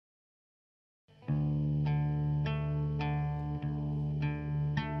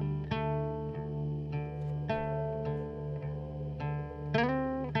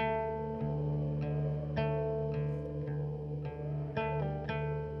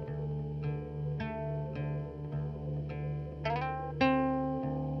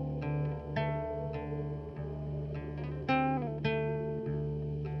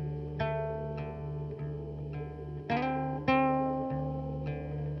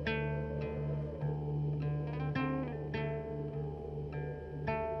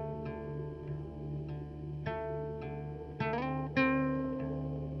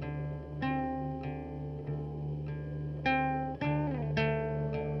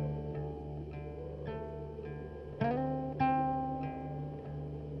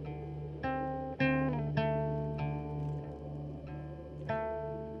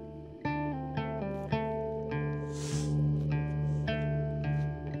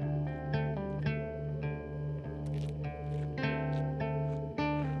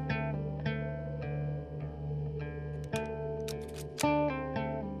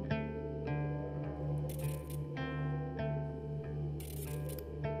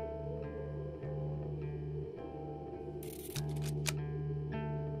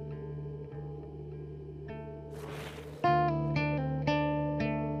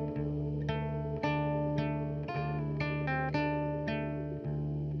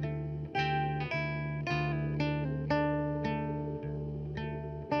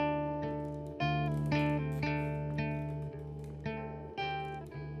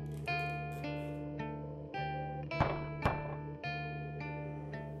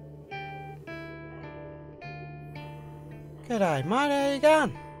G'day, mate. How you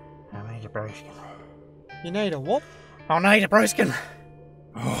going? I need a brewskin. You need a what? I need a brewskin.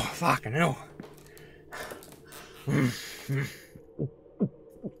 Oh, fucking hell.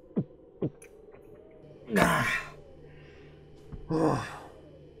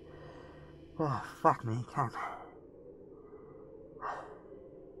 Oh, fuck me, cunt.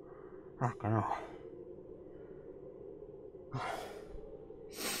 Fucking hell.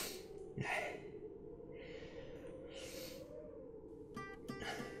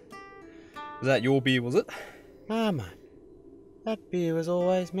 Was that your beer, was it? Nah, mate. That beer was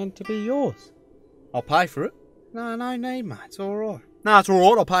always meant to be yours. I'll pay for it. No need, mate. It's alright. No, it's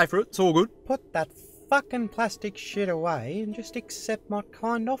alright, I'll pay for it. It's all good. Put that fucking plastic shit away and just accept my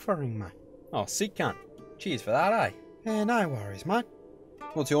kind offering, mate. Oh, sick cunt. Cheers for that, eh? Yeah, no worries, mate.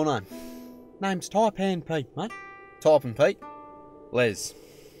 What's your name? Name's Taipan Pete, mate. Type and Pete. Les.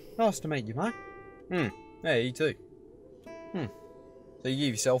 Nice to meet you, mate. Yeah, you too. So you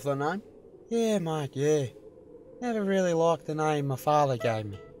give yourself that name? Yeah, mate, yeah. Never really liked the name my father gave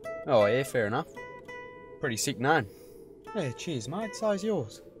me. Oh yeah, fair enough. Pretty sick name. Yeah, cheers, mate. So's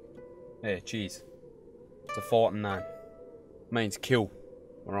yours. Yeah, cheers. It's a fighting name. Means kill,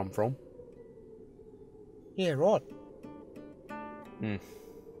 where I'm from. Yeah, right.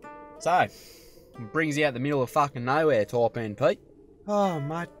 So, what brings you out the middle of fucking nowhere, Type and Pete? Oh,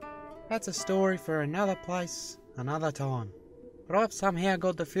 mate. That's a story for another place, another time. But I've somehow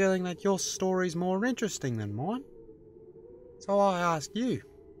got the feeling that your story's more interesting than mine. So I ask you,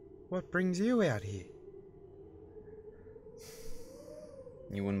 what brings you out here?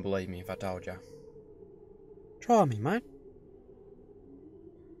 You wouldn't believe me if I told you. Try me, mate.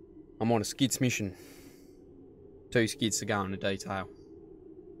 I'm on a skits mission. 2 skits to go into detail.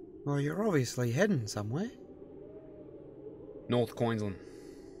 Well, you're obviously heading somewhere. North Queensland.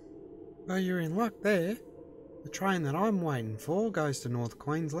 Well, you're in luck there. The train that I'm waiting for goes to North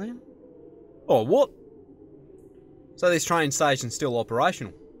Queensland. Oh, what? So this train station's still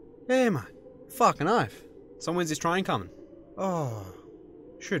operational? Yeah, mate. Fucking oath. So when's this train coming? Oh,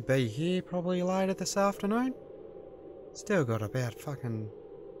 should be here probably later this afternoon. Still got about fucking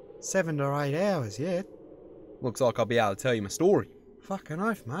 7 to 8 hours yet. Looks like I'll be able to tell you my story. Fucking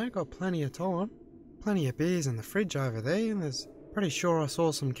oath, mate. Got plenty of time. Plenty of beers in the fridge over there, and there's pretty sure I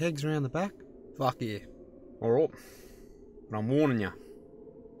saw some kegs around the back. Fuck yeah. Alright. But I'm warning you.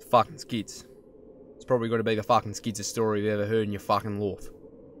 It's fucking skits. It's probably got to be the fucking skits story you've ever heard in your fucking life.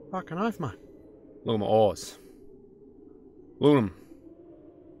 Fucking oath, mate. Look at my eyes. Look at them.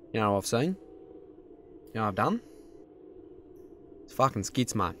 You know what I've seen? You know what I've done? It's fucking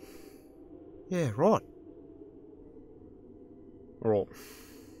skits, mate. Yeah, right. Alright.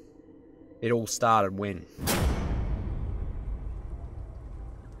 It all started when?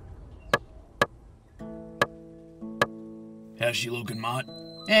 How's she looking, mate?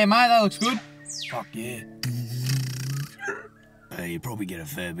 Yeah, mate, that looks good. Fuck yeah. You'd probably get a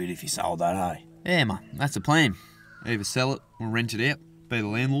fair bit if you sold that, eh? Yeah, mate, that's the plan. Either sell it or rent it out. Be the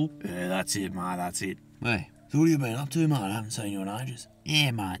landlord. Yeah, that's it, mate, that's it. Hey. So what have you been up to, mate? I haven't seen you in ages. Yeah,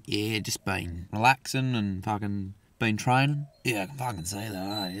 mate, yeah, just been relaxing and fucking been training. Yeah, I can fucking see that,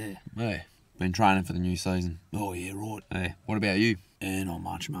 eh? Yeah. Yeah, been training for the new season. Oh, yeah, right. Hey, what about you? Yeah, not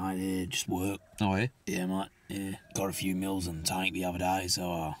much, mate. Yeah, just work. Oh, yeah? Yeah, mate. Yeah. Got a few mills in the tank the other day,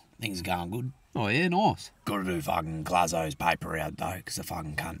 so things are going good. Oh, yeah, nice. Got to do fucking Glasgow's paper out, though, because the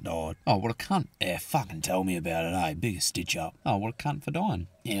fucking cunt died. Oh, what a cunt. Yeah, fucking tell me about it, eh? Biggest stitch up. Oh, what a cunt for dying.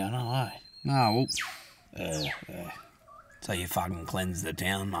 Yeah, I know, eh? No, well... So you fucking cleansed the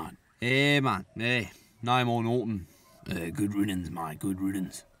town, mate? Yeah, mate, yeah. No more Norton. Good riddance, mate, good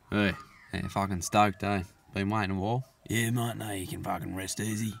riddance. Hey, yeah, fucking stoked, eh? Been waiting a while. Yeah, mate, no, you can fucking rest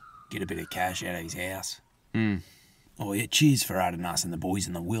easy. Get a bit of cash out of his house. Oh, yeah, cheers for adding us and the boys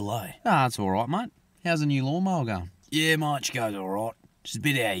in the will, eh? Ah, that's alright, mate. How's the new lawnmower going? Yeah, mate, she goes alright. Just a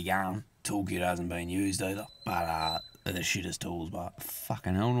bit how you going. Toolkit hasn't been used either. But, they're the shittest tools, but...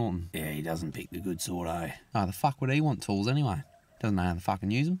 Fucking hell, Norton. Yeah, he doesn't pick the good sort, eh? Oh, the fuck would he want tools anyway? Doesn't know how to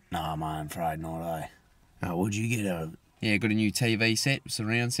fucking use them. Nah, mate, I'm afraid not, eh? Oh, what'd you get out of it? Yeah, got a new TV set with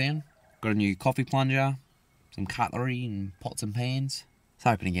surround sound. Got a new coffee plunger, some cutlery and pots and pans. Was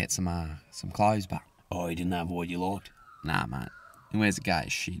hoping to get some clothes back. Oh, you didn't have what you liked? Nah, mate. And where's the gay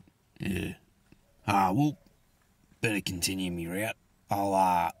shit? Yeah. Well, better continue me route.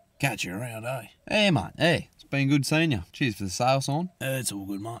 I'll, catch you around, eh? Hey, mate, hey. It's been good seeing you. Cheers for the sale sign. It's all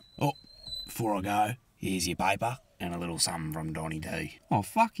good, mate. Oh, before I go, here's your paper and a little something from Donny D. Oh,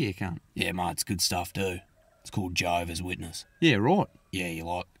 fuck yeah, cunt. Yeah, mate, it's good stuff too. It's called Jehovah's Witness. Yeah, right. Yeah, you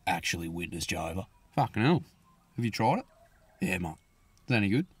like actually witness Jehovah. Fucking hell. Have you tried it? Yeah, mate. Is that any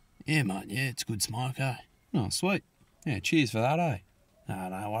good? Yeah, mate, yeah, it's good smoke, eh? Oh, sweet. Yeah, cheers for that, eh? No,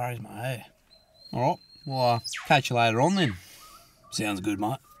 no worries, mate. Alright, well, catch you later on then. Sounds good,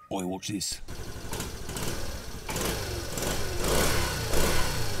 mate. Oi, watch this.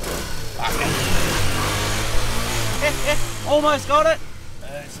 Almost got it.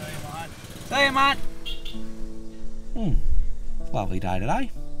 See you, mate. See you, mate. Lovely day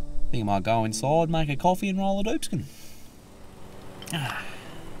today. Think I might go inside, make a coffee and roll a doopskin. Ah,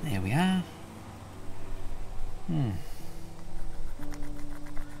 there we are.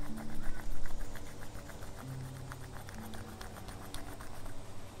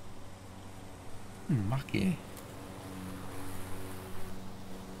 Fuck yeah.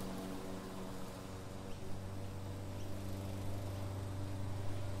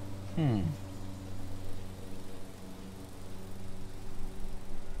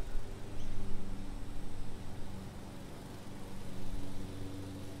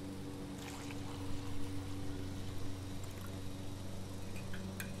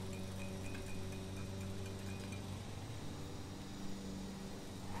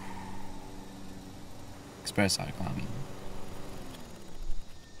 Espresso climbing.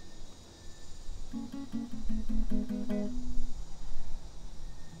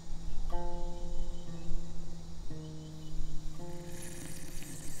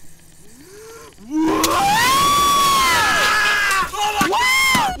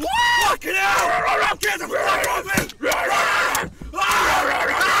 Fucking hell! Get the fuck off me!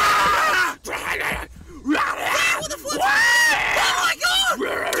 What the fuck? Oh my god!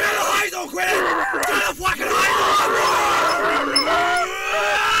 Get the hazel, Quinn! Get the fucking hazel!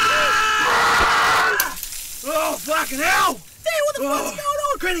 Oh, fucking hell! Dad, what the fuck's going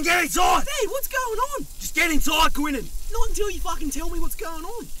on? Quinnan, get inside! Dad, what's going on? Just get inside, Quinnan! Not until you fucking tell me what's going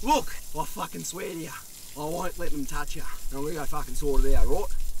on. Look, I fucking swear to you, I won't let them touch you. And I'm gonna go fucking sort it out, right?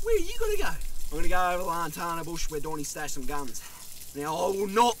 Where are you gonna go? I'm gonna go over the Lantana bush where Donnie stashed some guns. Now, I will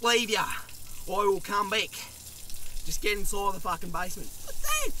not leave you. I will come back. Just get inside the fucking basement. But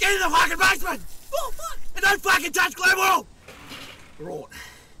Dad! Get in the fucking basement! Oh, fuck! And don't fucking touch Glenwell! Right.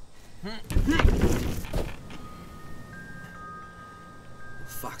 What the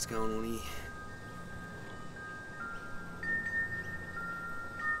fuck's going on here?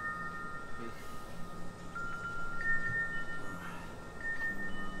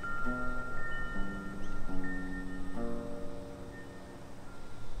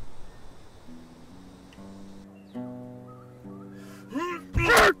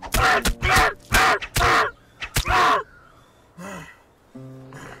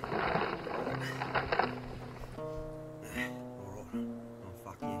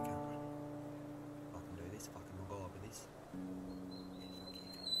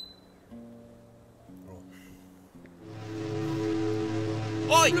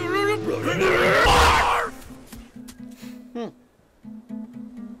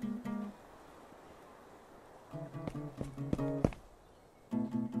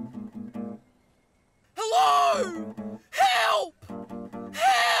 Hello! Help!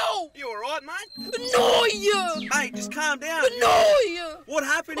 Help! You alright, mate? Annoy! Mate, just calm down. Annoy! What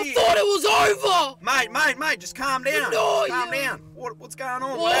happened I here? thought it was over! Mate, just calm down. No, Calm you- down. What's going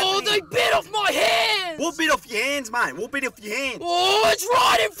on? What Oh, happened they here? bit off my hands! What bit off your hands, mate? What bit off your hands? Oh, it's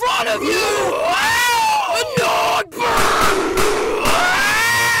right in front of you!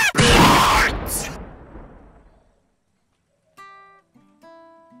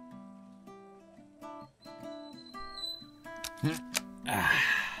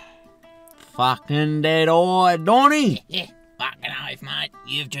 Fucking dead eye, Donnie. Fucking oath, mate.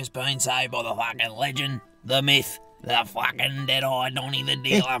 You've just been saved by the fucking legend, the myth, the fucking dead eye Donnie the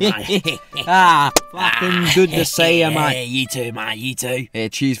dealer, mate. Fucking good to see you, mate. Yeah, you too, mate. You too. Yeah,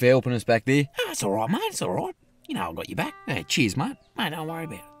 cheers for helping us back there. It's all right, mate. It's all right. You know I got your back. Hey, cheers, mate. Mate, don't worry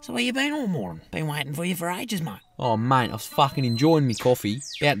about it. So where you been all morning? Been waiting for you for ages, mate. Oh, mate, I was fucking enjoying me coffee.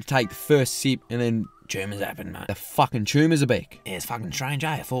 About to take the first sip, and then Tumours happened, mate. the fucking tumours are back. Yeah, it's fucking strange,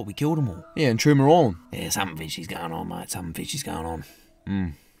 eh? I thought we killed them all. Yeah, and Tumour Island. Yeah, something fishy's going on, mate. Something fishy's going on.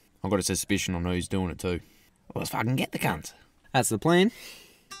 I've got a suspicion on who's doing it too. Well, let's fucking get the cunts. That's the plan.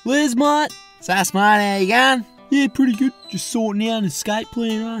 Liz, mate. Sass, mate, how you going? Yeah, pretty good. Just sorting out an escape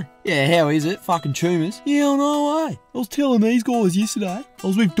plan, eh? Yeah, how is it? Fucking tumours. Yeah, I know, eh? I was telling these guys yesterday. I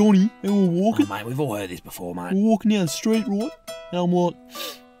was with Donnie, and we were walking. Oh, mate, we've all heard this before, mate. We're walking down the street, right? And I'm like,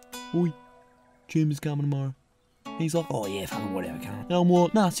 oi, tumours coming tomorrow. He's like, Oh, yeah, fucking whatever, cunt. and I'm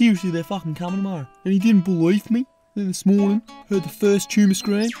like, nah, seriously, they're fucking coming tomorrow. And he didn't believe me. Then this morning, heard the first tumour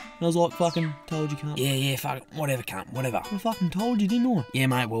scream, and I was like, fucking told you, cunt. Yeah, fucking whatever, cunt, whatever. I fucking told you, didn't I? Yeah,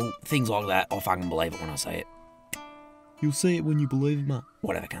 mate, well, things like that, I fucking believe it when I say it. You'll see it when you believe it, mate.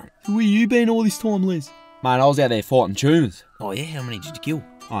 Whatever, cunt. So where you been all this time, Liz? Mate, I was out there fighting tumours. Oh yeah, how many did you kill?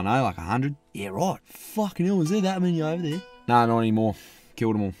 I know, like 100. Yeah, right. Fucking hell, was there that many over there? No, not anymore.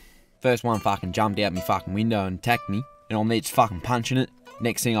 Killed them all. First one fucking jumped out my fucking window and attacked me. And I'm there just fucking punching it.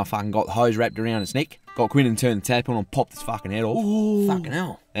 Next thing I fucking got the hose wrapped around its neck. Got Quinn and turned the tap on and popped its fucking head off. Ooh. Fucking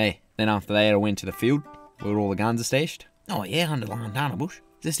hell. Hey, then after that I went to the field where all the guns are stashed. Oh yeah, under the Laranox bush. Is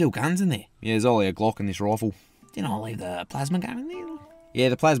there still guns in there? Yeah, there's only a Glock in this rifle. Didn't I leave the plasma gun in there? Yeah,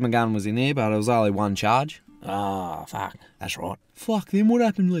 the plasma gun was in there, but it was only one charge. Oh, fuck. That's right. Fuck, then what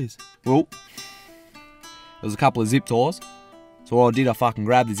happened, Les? Well, there was a couple of zip ties. So what I did, I fucking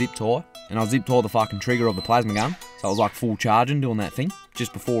grabbed the zip tie, and I zip tied the fucking trigger of the plasma gun. So I was like full charging doing that thing.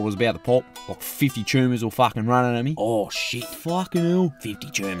 Just before it was about to pop, like 50 tumours were fucking running at me. Oh, shit. Fucking hell. 50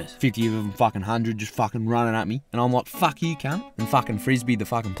 tumours. 50 of them, fucking 100, just fucking running at me. And I'm like, fuck you, cunt. And fucking frisbeed the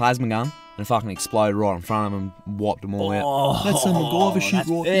fucking plasma gun. And fucking exploded right in front of them and wiped them all out. Oh, That's some MacGyver shit, that's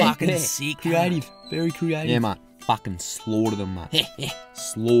right? fucking sick. Creative. Very creative. Yeah, mate. Fucking slaughtered them, mate.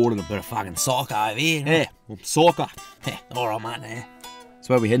 Slaughtered them. Bit of fucking psycho over here. Yeah, well, soccer. Alright, mate, yeah.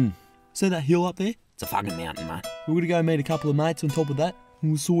 So where we heading? See that hill up there? It's a fucking mountain, mate. We're gonna go meet a couple of mates on top of that,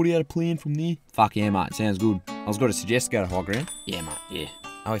 and we'll sort out a plan from there. Fuck yeah, mate. Sounds good. I was gonna suggest go to high ground. Yeah, mate, yeah.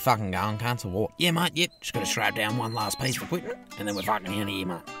 Are we fucking going, cunts, or what? Yeah, mate, yep. Just gotta strap down one last piece of equipment, and then we're fucking out of here,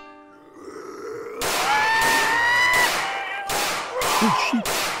 mate. Oh, shit.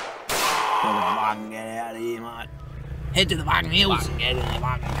 Gotta fucking get out of here, mate. Head to the fucking hills and get in the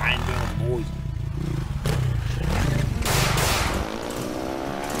fucking cane with boys.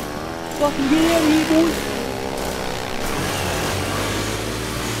 Fucking get out of here, boys.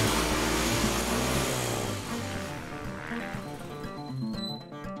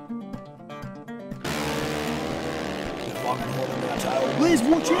 Liz,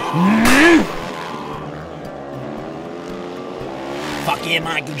 watch out! Fuck yeah,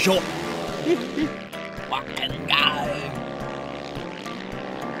 mate, good shot. Fucking go.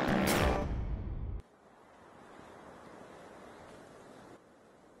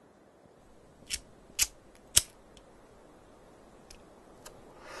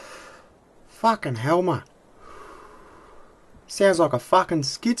 Fucking hell, mate. Sounds like a fucking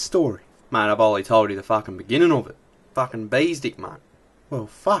skit story. Mate, I've only told you the fucking beginning of it. Fucking bees dick, mate. Well,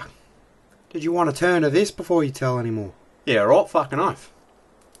 fuck. Did you want to turn to this before you tell any more? Yeah, right, fucking oath.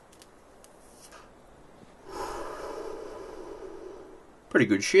 Pretty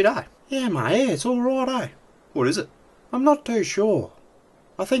good shit, eh? Yeah, mate, yeah, it's alright, eh? What is it? I'm not too sure.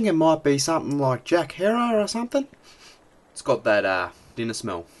 I think it might be something like Jack Herrer or something. It's got that, dinner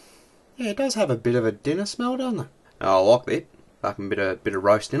smell. Yeah, it does have a bit of a dinner smell, doesn't it? Oh, I like that. Fucking bit of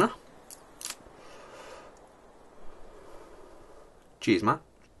roast dinner. Cheers, mate.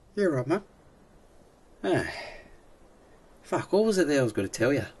 Yeah, right, mate. Ah. Fuck, what was it there I was going to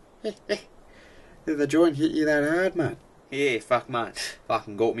tell you? Did the joint hit you that hard, mate? Yeah, fuck, mate.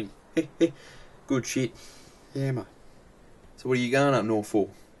 Fucking got me. Good shit. Yeah, mate. So what are you going up north for?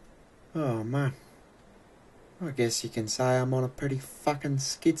 Oh, man. I guess you can say I'm on a pretty fucking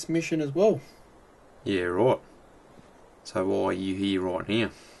skits mission as well. Yeah, right. So why are you here right now?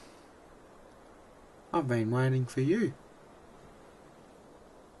 I've been waiting for you.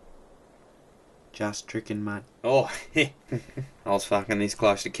 Just tricking, mate. Oh, I was fucking this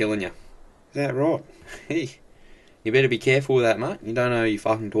close to killing you. Is that right? Hey, you better be careful with that, mate. You don't know who you're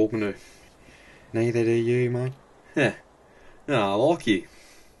fucking talking to. Neither do you, mate. Yeah. No, I like you.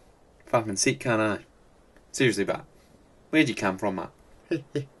 Fucking sick cunt, eh? Seriously, but where'd you come from,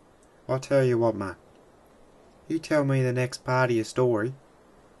 mate? I'll tell you what, mate. You tell me the next part of your story,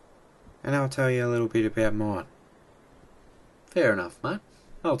 and I'll tell you a little bit about mine. Fair enough, mate.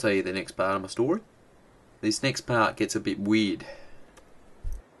 I'll tell you the next part of my story. This next part gets a bit weird.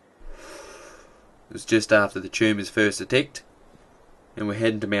 It was just after the tumours first attacked, and we're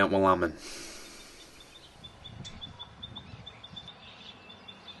heading to Mount Willammin.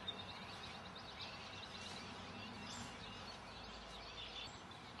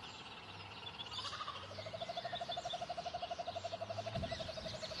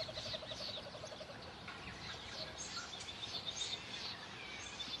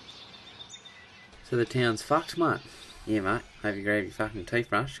 So the town's fucked, mate. Yeah, mate. Hope you grab your fucking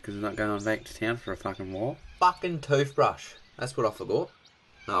toothbrush, because we're not going back to town for a fucking while. Fucking toothbrush. That's what I forgot.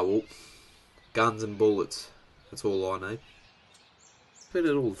 Oh, well. Guns and bullets. That's all I need. Where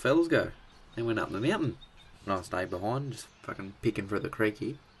did all the fellas go? They went up the mountain. And I stayed behind, just fucking picking through the creek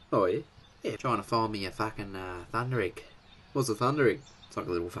here. Oh, yeah? Yeah, trying to find me a fucking thunder egg. What's a thunder egg? It's like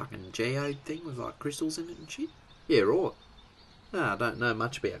a little fucking geode thing with like crystals in it and shit. Yeah, right. No, I don't know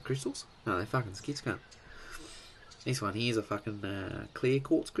much about crystals. No, they fucking skits can't. This one here's a fucking clear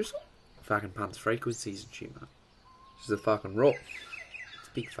quartz crystal. fucking pumps frequencies and shit, mate. It's just a fucking rock. It's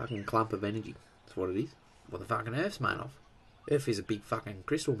a big fucking clump of energy. That's what it is. What the fucking Earth's made of. Earth is a big fucking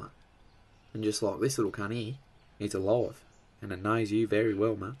crystal, mate. And just like this little cunt here, it's alive. And it knows you very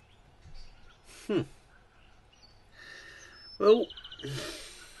well, mate. Well,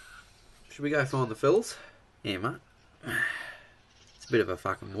 should we go find the fellas? Yeah, mate. It's a bit of a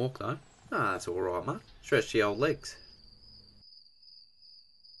fucking walk, though. Ah, that's alright, mate. Stretch the old legs.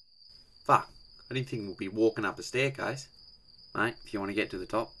 Fuck, I didn't think we'd be walking up the staircase. Mate, if you want to get to the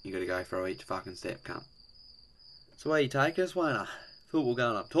top, you gotta go through each fucking step, cunt. So where you taking us, Wayner? Thought we were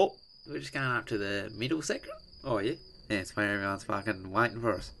going up top. We're just going up to the middle section? Oh, yeah? Yeah, it's where everyone's fucking waiting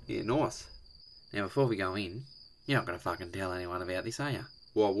for us. Yeah, nice. Now, before we go in, you're not gonna fucking tell anyone about this, are you?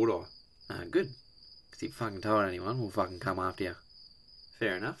 Why would I? Good. Because if you fucking told anyone, we'll fucking come after you.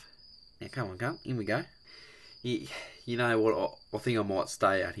 Fair enough. Now, come on, in we go. You know what, I think I might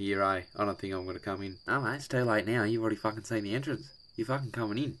stay out here, eh? I don't think I'm going to come in. No, mate, it's too late now. You've already fucking seen the entrance. You're fucking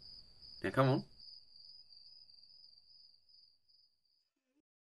coming in. Now, come on.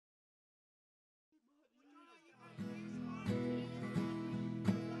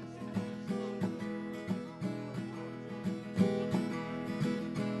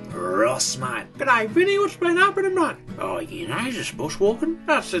 Ross, mate. G'day, Vinny, what's been happening, mate? Oh, you know, just bushwalking.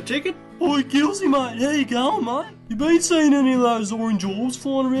 That's the ticket. Oi, Gilsey, mate, how you going, mate? You been seeing any of those orange orbs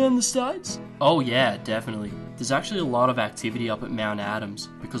flying around the States? Oh yeah, definitely. There's actually a lot of activity up at Mount Adams,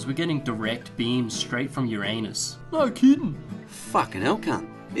 because we're getting direct beams straight from Uranus. No kidding. Fucking hell, cunt.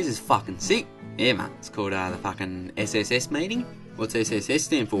 This is fucking sick. Yeah, mate, it's called the fucking SSS meeting. What's SSS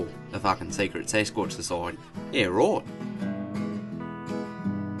stand for? The fucking Secret Sasquatch Society. Yeah, right.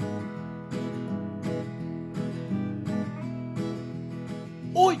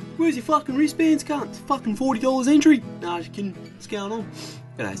 Oi, where's your fucking wristbands, cunt? It's fucking $40 entry. Nah, just kidding. What's going on?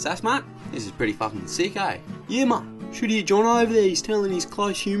 G'day, Sass, mate. This is pretty fucking sick, eh? Yeah, mate. Should hear John over there. He's telling his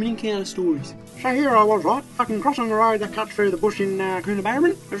close human encounter stories. So here I was, right, fucking crossing the road that cuts through the bush in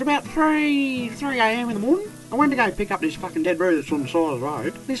Coonabarabran. It was about 3 a.m. in the morning. I went to go pick up this fucking dead bird that's on the side of the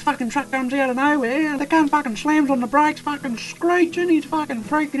road. This fucking truck comes out of nowhere, and the cunt fucking slams on the brakes, fucking screeching, he's fucking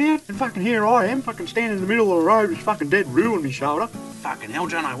freaking out. And fucking here I am, fucking standing in the middle of the road with fucking dead roo on my shoulder. Fucking hell,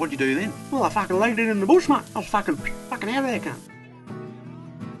 Jono, what'd you do then? Well, I fucking legged it in the bush, mate. I was fucking out of there, cunt.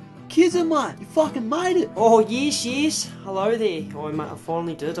 Kizza, mate, you fucking made it. Oh, yes. Hello there. Oh, mate, I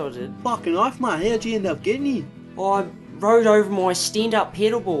finally did, I did. Fucking oath, mate, how'd you end up getting here? I rode over my stand-up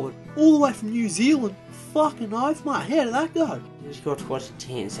pedalboard. All the way from New Zealand? Fucking oath, mate, how did that go? It got quite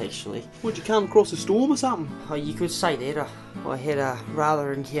intense, actually. Would you come across a storm or something? Oh, you could say that. I had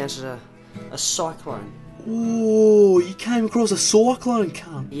rather encountered a cyclone. Oh, you came across a cyclone,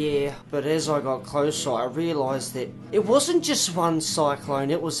 cunt. Yeah, but as I got closer, I realised that it wasn't just one cyclone,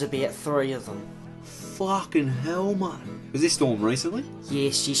 it was about 3 of them. Fucking hell, mate. Was this storm recently?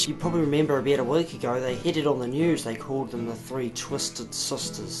 Yes, you probably remember about a week ago, they had it on the news, they called them the 3 Twisted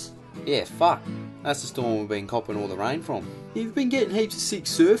Sisters. Yeah, fuck. That's the storm we've been copping all the rain from. You've been getting heaps of sick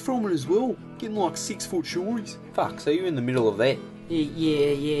surf from it as well. Getting like 6-foot shoreys. Fuck, so you're in the middle of that?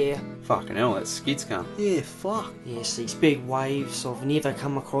 Yeah. Fucking hell, that's skits, cunt. Yeah, fuck. Yes, these big waves, I've never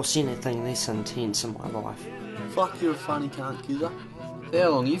come across anything this intense in my life. Fuck, you're a funny cunt, Kizza. How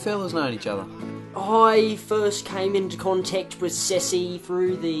long you fellas known each other? I first came into contact with Sassy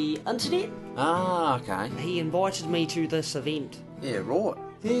through the internet. Ah, okay. He invited me to this event. Yeah, right.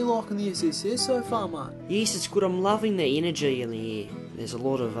 How you liking the SSS so far, mate? Yes, it's good. I'm loving the energy in the air. There's a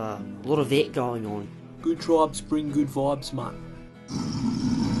lot of that going on. Good tribes bring good vibes, mate.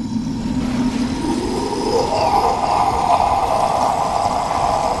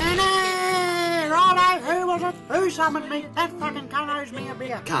 Who was it? Who summoned me? That fucking cunt owes me a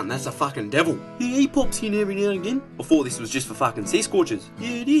beer. Cunt, that's a fucking devil. Yeah, he pops in every now and again. I thought this was just for fucking Sasquatches. Yeah,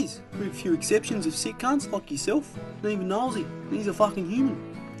 it is. With a few exceptions of sick cunts like yourself. And even Nosy. He's a fucking human.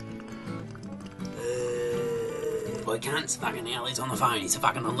 Boy, cunts, fucking hell, he's on the phone, he's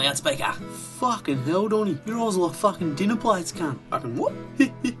fucking on loudspeaker. Fucking hell, Donny. Your eyes are like fucking dinner plates, cunt. Fucking what?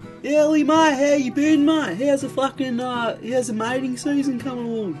 Ellie, mate, how you been, mate? How's the mating season coming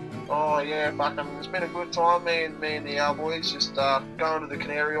along? Oh yeah, fucking, it's been a good time. Me and the boys just going to the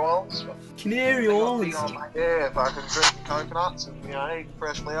Canary Islands. Canary Islands? Yeah, fucking drinking coconuts and, eating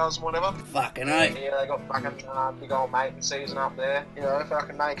fresh flowers and whatever. Fucking eh? Yeah, they got fucking big old mating season up there.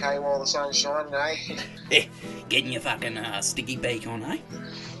 Fucking make hay while the sun's shining, eh? Getting your fucking sticky beak on, eh?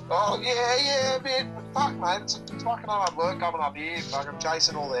 Oh yeah, a bit. Fuck, mate, it's fucking hard work coming up here, fucking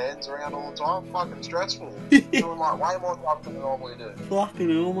chasing all the hens around all the time. Fucking stressful. Doing like way more stuff than I normally do. Fucking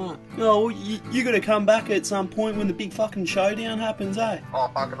hell, mate. Oh, well, you gotta come back at some point when the big fucking showdown happens, eh?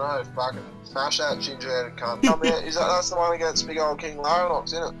 Oh, fucking no, fucking smash that ginger-headed cunt. Come here, that's the one against big old King Laranox,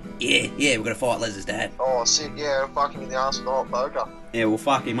 isn't it? Yeah, we're gonna fight Lez's dad. Oh, sick, yeah, fuck him in the arse with a hot poker. Yeah, we'll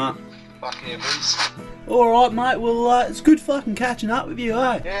fuck him up. Fuck yeah, boys. Alright, mate, well, it's good fucking catching up with you,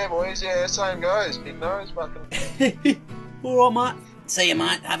 eh? Yeah, boys, yeah, same goes. Big nose, fucking. Alright, mate. See you,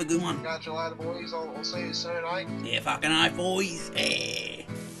 mate. Have a good one. Catch you later, boys. I'll see you soon, eh? Yeah, fucking oath, boys. Yeah.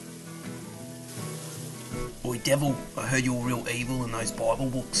 Oi, devil, I heard you're real evil in those Bible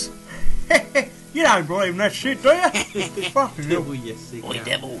books. You don't believe in that shit, do you? Fucking hell. Oi,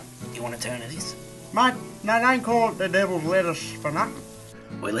 devil, you want to turn to this? Mate, no, don't call it the devil's lettuce for nothing.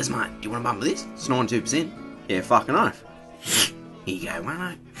 Oi, Les, mate, do you want to bump with this? It's 92%. Yeah, fucking oath. Here you go,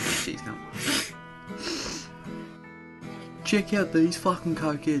 mate. She's coming. Check out these fucking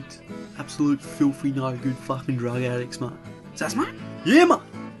cokeheads. Absolute filthy, no good fucking drug addicts, mate. Is that mate? Yeah, mate.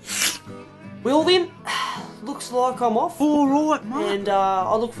 Well then, looks like I'm off. Alright, mate. And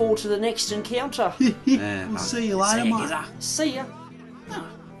I look forward to the next encounter. We'll see you later, mate. See ya.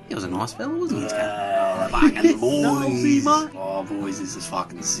 He was a nice fella, wasn't he? Fucking boys. Nosy, mate. Oh, boys, this is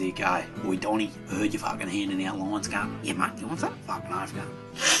fucking sick, eh? Oi, Donny, I heard you fucking handing out lines, cunt. Yeah, mate, you want that? Fucking oath, cunt.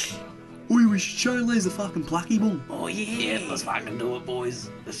 Oi, we should show Les the fucking plucky bomb. Oh, yeah, let's fucking do it, boys.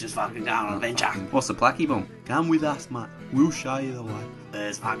 Let's just fucking go on an adventure. What's the plucky bomb? Come with us, mate. We'll show you the way.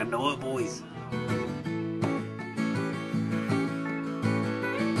 Let's fucking do it, boys.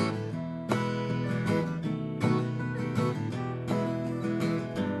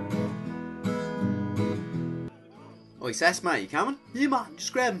 Oi, Sass, mate, you coming? Yeah, mate,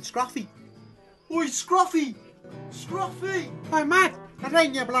 just grabbing Scruffy. Oi, Scruffy! Scruffy! Hey, mate, I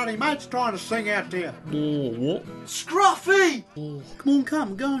think your bloody mate's trying to sing out to you. Oh, what? Scruffy! Come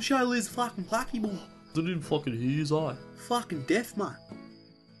on, go and show Les the fucking plucky bomb. I didn't fucking hear his eye. Fucking deaf, mate.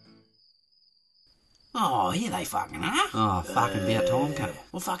 Oh, here they fucking are. Oh, fucking about time, cunt.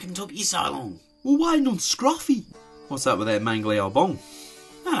 What fucking took you so long? We're waiting on Scruffy. What's up with that mangly old bong?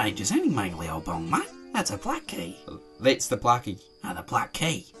 That ain't just any mangly old bong, mate. That's a black key. That's the plucky. Oh, the black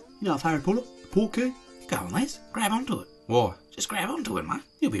key. You know, if Harry Potter, the port key. Go on, Les. Grab onto it. Why? Just grab onto it, mate.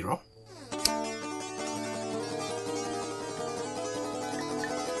 You'll be right.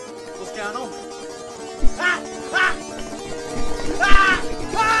 What's going on?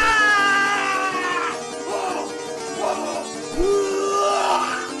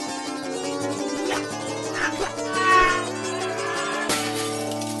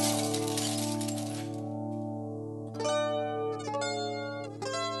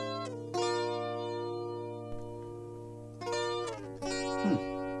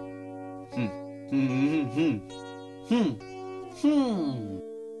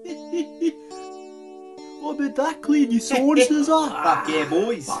 I bet that cleared your sinuses up. Fuck yeah,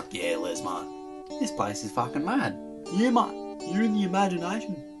 boys. Fuck yeah, Les, mate. This place is fucking mad. Yeah, mate. You're in the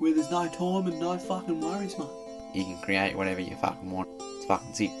imagination where there's no time and no fucking worries, mate. You can create whatever you fucking want. It's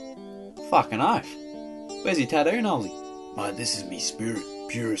fucking sick. Fucking oath. Where's your tattoo, Nosy? Mate, this is me spirit.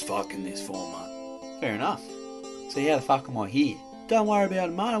 Pure as fuck in this form, mate. Fair enough. So how the fuck am I here? Don't worry about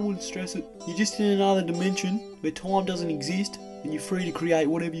it, mate. I wouldn't stress it. You're just in another dimension where time doesn't exist and you're free to create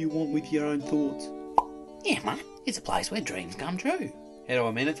whatever you want with your own thoughts. Yeah, mate. It's a place where dreams come true. How do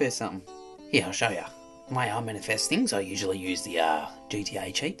I manifest something? Here, I'll show you. The way I manifest things, I usually use the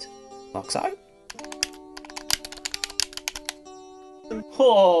GTA cheats. Like so.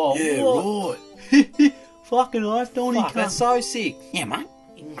 Oh, Yeah, what? right. Fucking oath, Donny. Fuck, That's so sick. Yeah, mate.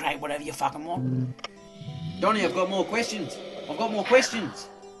 You can create whatever you fucking want. Donny, I've got more questions.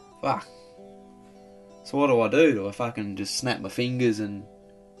 Fuck. So what do I do? Do I fucking just snap my fingers and...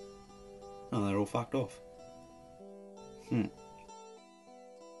 Oh, they're all fucked off.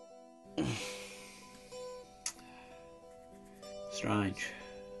 Strange.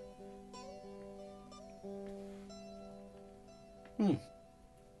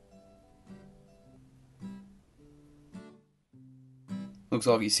 Looks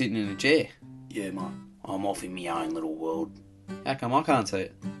like he's sitting in a chair. Yeah, mate. I'm off in my own little world. How come I can't see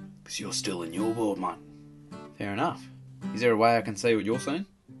it? Because you're still in your world, mate. Fair enough. Is there a way I can see what you're seeing?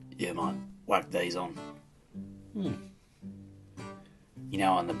 Yeah, mate. Whack these on. Hmm. You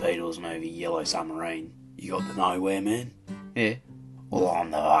know in the Beatles movie Yellow Submarine, you got the Nowhere Man? Yeah. Well,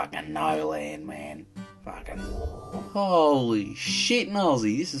 I'm the fucking No Land Man. Fucking... Holy shit,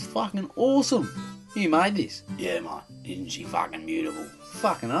 Nosy, this is fucking awesome. You made this. Yeah, mate. Isn't she fucking beautiful?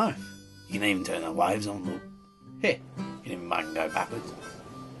 Fucking oath. You can even turn the waves on, look. Yeah. You can even make them go backwards.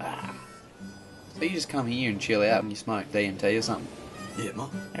 Ah. So you just come here and chill out and you smoke DMT or something? Yeah, mate.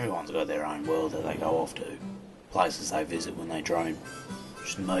 Everyone's got their own world that they go off to. Places they visit when they drone.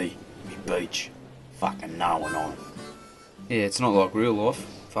 Just me, me beach, fucking no one on. Yeah, it's not like real life.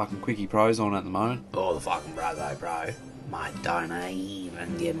 Fucking Quickie Pro's on at the moment. Oh, the fucking Bravo Pro. Mate, don't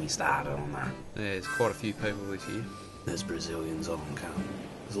even get me started on that. Yeah, there's quite a few people this year. There's Brazilians on, cunt.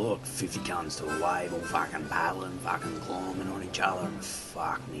 There's like 50 cunts to a wave, all fucking paddling, fucking climbing on each other, and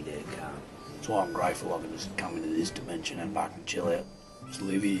fuck me dead, cunt. That's why I'm grateful I can just come into this dimension and fucking chill out. Just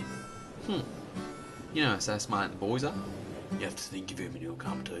live here. You know how smart the boys are? You have to think of him and he'll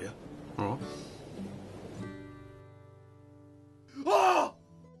come to you. Alright. Oh!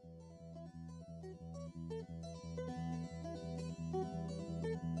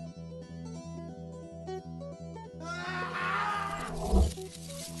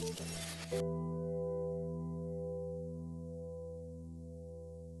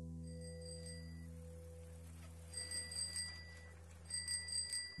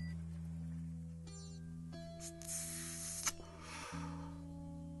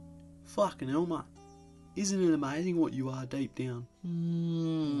 Fucking hell, mate. Isn't it amazing what you are deep down?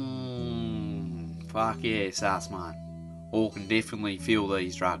 Fuck yeah, sus, mate. All can definitely feel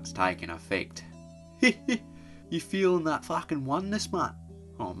these drugs taking effect. You feeling that fucking oneness, mate?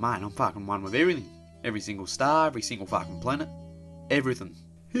 Oh, mate, I'm fucking one with everything. Every single star, every single fucking planet. Everything.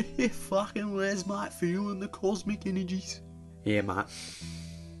 Fucking Les, mate, feeling the cosmic energies. Yeah, mate.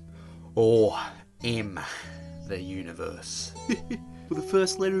 Or M, the universe. Well, the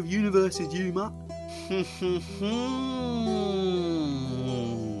first letter of universe is you, mate.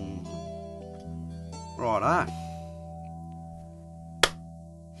 Righto.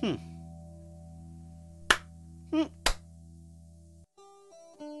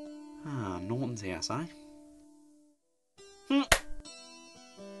 Norton's house, eh?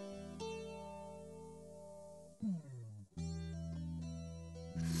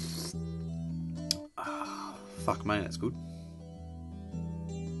 Fuck me, that's good.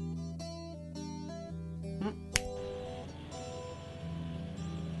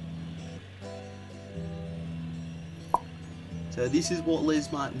 So this is what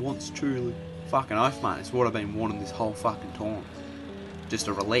Les, mate, wants truly. Fucking oath, mate. It's what I've been wanting this whole fucking time. Just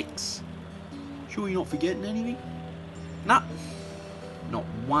to relax. Sure you're not forgetting anything? Nah. Not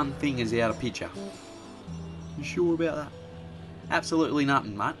one thing is out of picture. You sure about that? Absolutely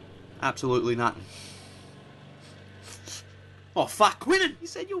nothing, mate. Absolutely nothing. Oh, fuck, Quinnen! You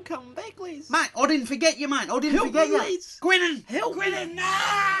said you'll come back, Les. Mate, I didn't forget you, mate. I didn't forget you. Les. Quinnen! Help Quinnen! me.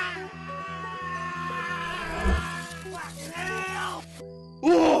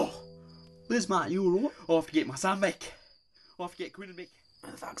 Oh! Les, mate, you alright? I have to get my son back. I have to get Quinnen back.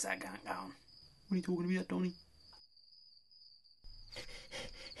 Where the fuck's that gun going? What are you talking about, Donnie?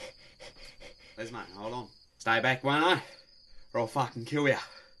 Les, mate, hold on. Stay back, won't I? Or I'll fucking kill you.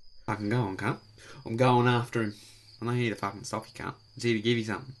 Fucking go on, cunt. I'm going after him. I'm not here to fucking stop you, cunt. It's here to give you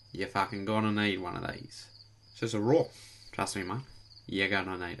something. You're fucking gonna need one of these. It's just a raw. Trust me, mate. You're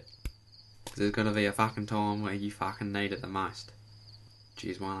gonna need it. 'Cause there's gonna be a fucking time where you fucking need it the most.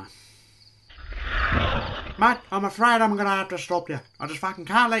 Cheers, won't I? Mate, I'm afraid I'm gonna have to stop you. I just fucking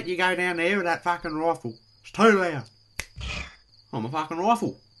can't let you go down there with that fucking rifle. It's too loud. Oh, my fucking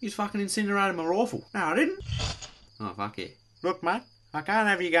rifle. You just fucking incinerated my rifle. No, I didn't. Oh, fuck yeah. Look, mate, I can't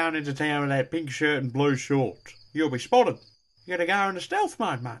have you going into town with that pink shirt and blue shorts. You'll be spotted. You gotta go into stealth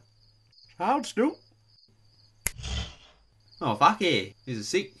mode, mate. So hold still. Oh, fuck yeah. This is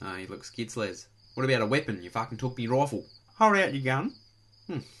sick. Oh, you look skits, Les. What about a weapon? You fucking took me rifle. Hold out your gun.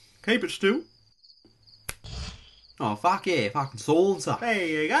 Keep it still. Oh, fuck yeah. Fucking silencer. There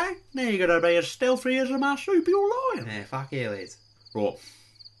you go. Now you're gonna be as stealthy as a marsupial lion. Yeah, fuck yeah, Les. Right.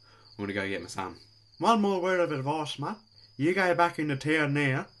 I'm gonna go get my son. One more word of advice, mate. You go back into town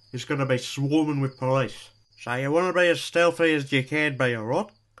now, it's gonna be swarming with police. So you want to be as stealthy as you can be, alright?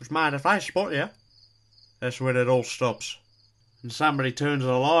 Because, mate, if they spot you, that's when it all stops. And somebody turns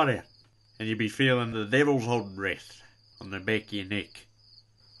the light out, and you'll be feeling the devil's hot breath on the back of your neck.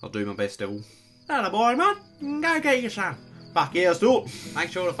 I'll do my best, Devil. Atta boy, mate. You can go get your son. Fuck yeah, let's do it.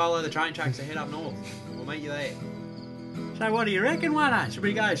 Make sure to follow the train tracks to head up north. We'll meet you there. So what do you reckon, one day? Should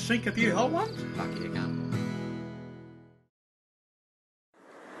we go sink a few hot ones? Fuck yeah, cunt.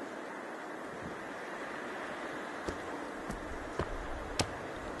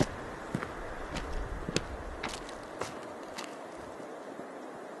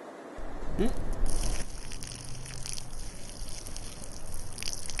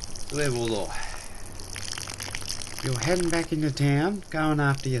 Where was I? You're heading back into town, going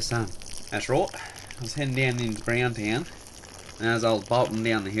after your son. That's right. I was heading down into Browntown, and as I was bolting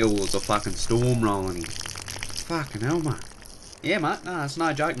down the hill was a fucking storm rolling in. Fucking hell, mate. Yeah, mate. No, it's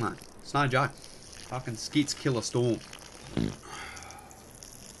no joke, mate. It's no joke. Fucking skits kill a storm.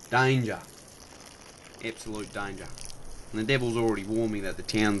 Danger. Absolute danger. And the devil's already warned me that the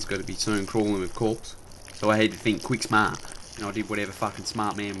town's got to be soon crawling with corpse. So I had to think quick smart. And I did whatever fucking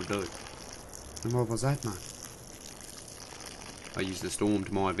smart man would do. And what was that, mate? I used the storm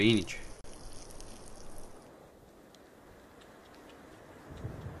to my advantage.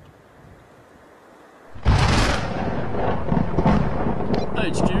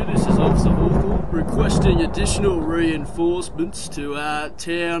 HQ, this is Officer Hawthorne requesting additional reinforcements to Brown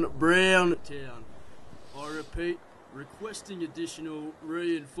Town. I repeat, requesting additional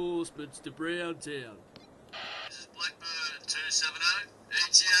reinforcements to Brown Town. This is Blackbird 270,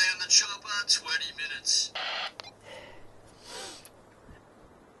 ETA on the chopper, 20 minutes.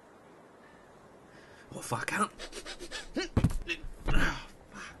 Oh, fuck up.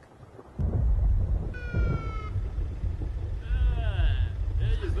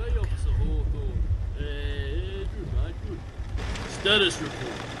 Status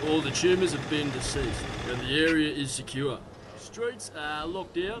report. All the tumours have been deceased and the area is secure. Streets are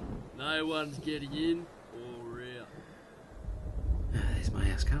locked out. No one's getting in or out. There's my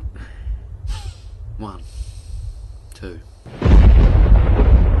ass cut. 1, 2.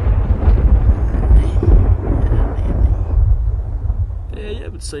 Yeah, you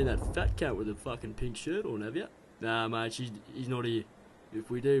haven't seen that fat cunt with a fucking pink shirt on, have you? Nah, mate, he's not here. If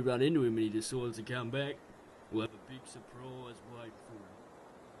we do run into him and he decides to come back, we'll have a big surprise waiting for him.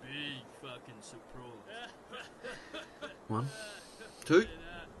 Big fucking surprise. 1, 2.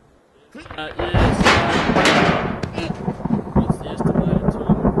 Yes. What's the estimated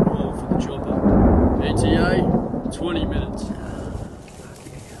time of arrival for the chopper? ETA, 20 minutes.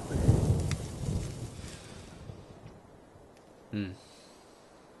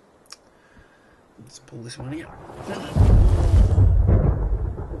 Let's pull this one out.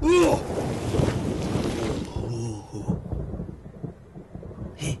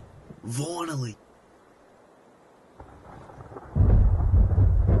 Hey, finally.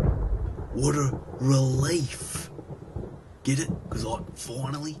 What a relief. Get it? Because like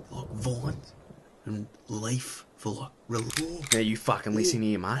finally, like vines and leaf for like relief. Now you fucking listen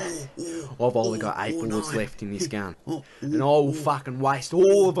here, mate. I've only got 8 bullets left in this gun. And I will fucking waste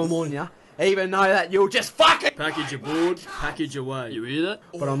all of them on you. Even though that you'll just fucking package aboard, package away. You hear that?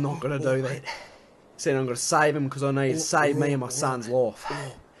 But I'm not gonna do that. Said I'm gonna save him because I need to save me and my son's life.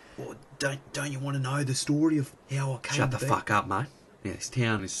 Don't you want to know the story of how I came? Shut the fuck up, mate. Now this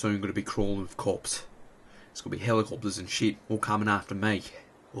town is soon gonna be crawling with cops. It's gonna be helicopters and shit all coming after me.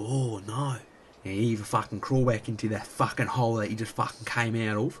 Oh no! Now you either fucking crawl back into that fucking hole that you just fucking came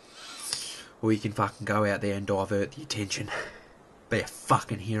out of, or you can fucking go out there and divert the attention. Be a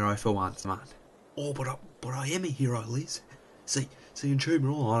fucking hero for once, man. Oh, but I am a hero, Liz. See, in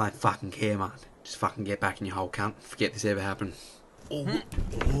Tumor, I don't fucking care, man. Just fucking get back in your hole, cunt. Forget this ever happened. Oh,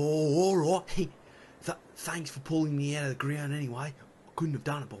 alright. Hey, thanks for pulling me out of the ground anyway. I couldn't have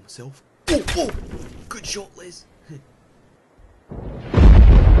done it by myself. Oh, good shot, Liz.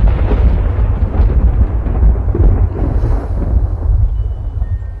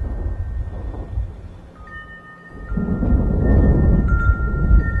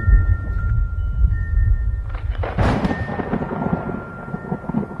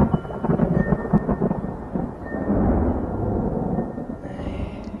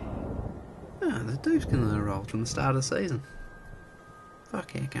 The Duke's gonna roll from the start of the season.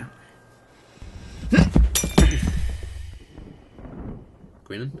 Fuck yeah, can't we?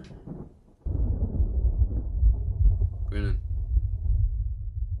 Grinning. Grinning.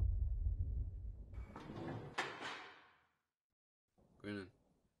 Grinning.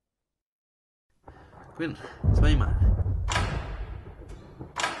 Grinning. It's me, mate.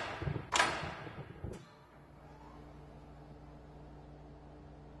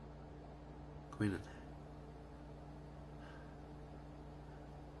 Grinning.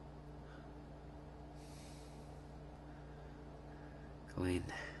 Glenn.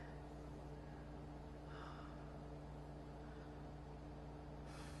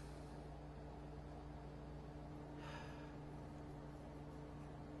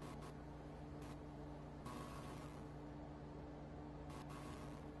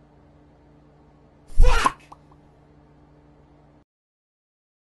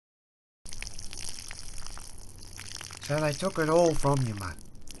 So they took it all from you, mate.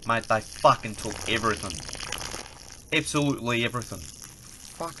 Mate, they fucking took everything. Absolutely everything.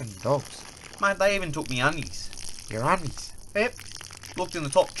 Fucking dogs. Mate, they even took me undies. Your undies? Yep. Looked in the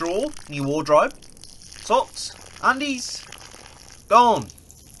top drawer, in your wardrobe. Socks, undies, gone.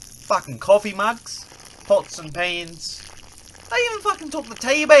 Fucking coffee mugs, pots and pans. They even fucking took the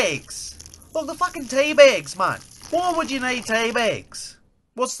tea bags. Look, the fucking tea bags, mate. Why would you need tea bags?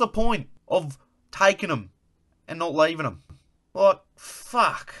 What's the point of taking them and not leaving them? Like,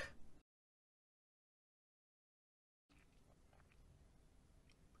 fuck.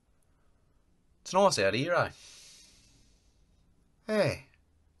 It's nice out here, eh? Hey,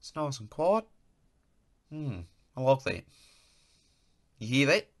 it's nice and quiet. I like that. You hear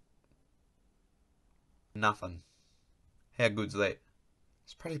that? Nothing. How good's that?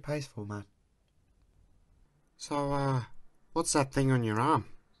 It's pretty peaceful, mate. So, what's that thing on your arm?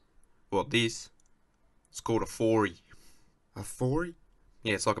 What, this? It's called a forey. A forey?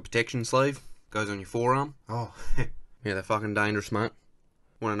 Yeah, it's like a protection sleeve. Goes on your forearm. Oh. Yeah, they're fucking dangerous, mate.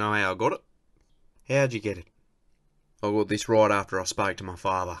 Want to know how I got it? How'd you get it? I got this right after I spoke to my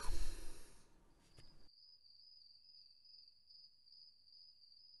father.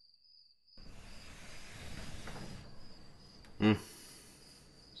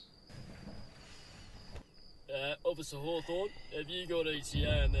 Officer Hawthorne, have you got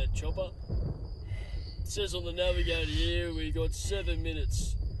ETA on that chopper? It says on the navigator here we got 7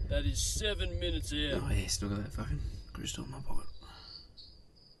 minutes. That is 7 minutes out. Oh yeah, still got that fucking crystal in my pocket.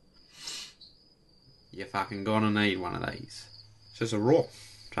 You're fucking gonna need one of these. It's just a raw.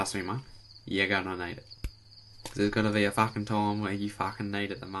 Trust me, mate. You're gonna need it. There's gonna be a fucking time where you fucking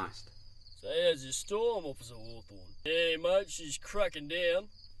need it the most. So how's your storm, Officer Hawthorne? Yeah, mate, she's cracking down.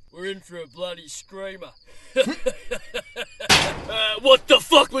 We're in for a bloody screamer. What the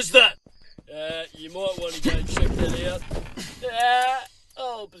fuck was that? You might want to go check that out.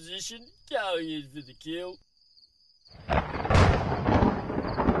 Hold position, going in for the kill.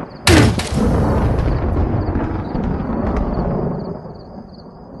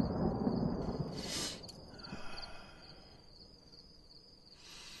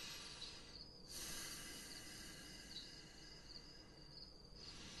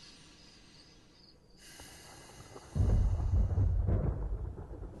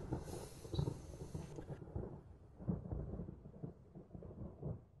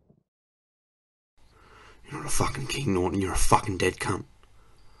 You're not a fucking King Norton, you're a fucking dead cunt.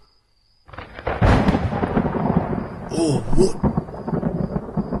 Oh, what?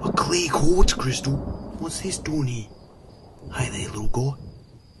 A clear quartz crystal? What's this doing here? Hey there, little guy.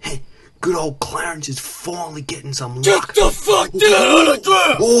 Hey, good old Clarence is finally getting some luck. Get the fuck down on the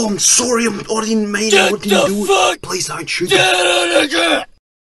ground! Oh, I'm sorry, I didn't mean it, I didn't do it. Please don't shoot me. Down on the ground!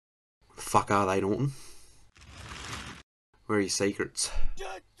 What the fuck are they, Norton? Where are your secrets?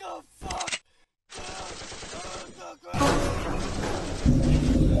 Get the fuck!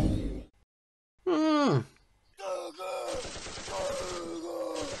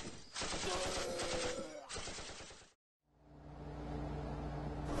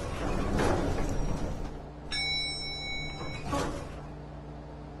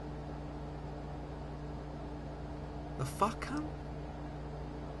 The fuck, cunt?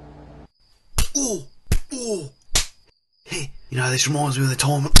 Oh! Oh! Hey, you know, this reminds me of the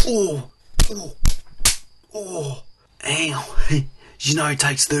time. Oh! Oh! Oh! Ow! Did you know it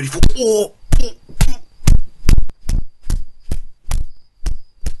takes 34? Oh!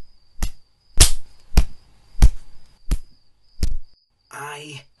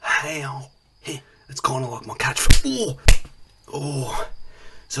 Hey, how? It's kind of like my catchphrase. Oh! Oh!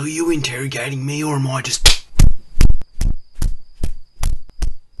 So are you interrogating me, or am I just...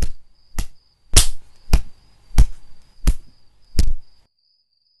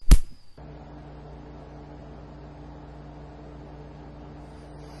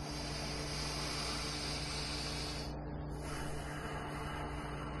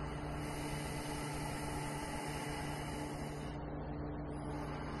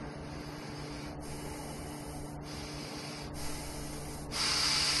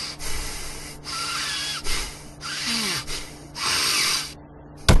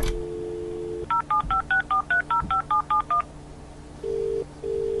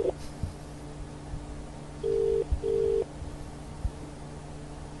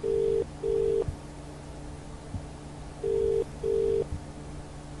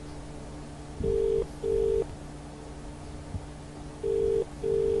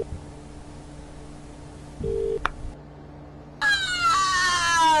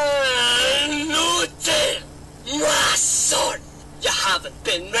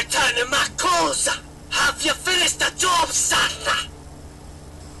 been returning my calls. Have you finished the job, sir?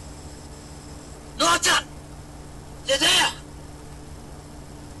 Norton, you there?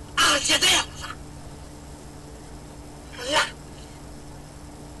 Are you there? Yeah.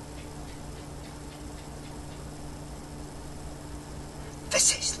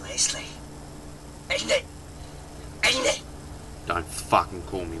 This is Leslie. Ain't it? Ain't it? Don't fucking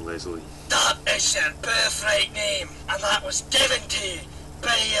call me Leslie. That is your birthright name, and that was given to you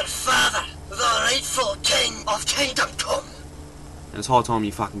by your father, the rightful king of Kingdom Come. And it's high time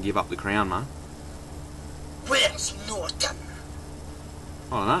you fucking give up the crown, mate. Where's Norton?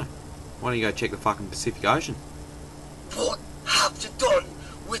 I don't know. Why don't you go check the fucking Pacific Ocean? What have you done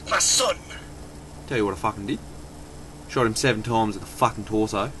with my son? Tell you what I fucking did. Shot him 7 times at the fucking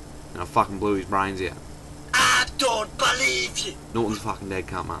torso, and I fucking blew his brains out. I don't believe you. Norton's fucking dead,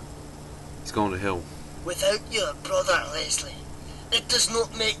 cunt, mate. He's gone to hell. Without your brother, Leslie, it does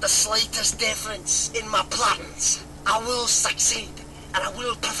not make the slightest difference in my plans. I will succeed, and I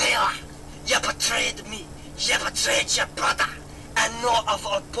will prevail. You betrayed me. You betrayed your brother. And not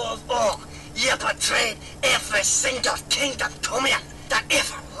above all, you betrayed every single Kingdom Comian that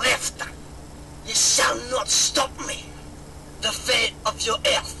ever lived. You shall not stop me. The fate of your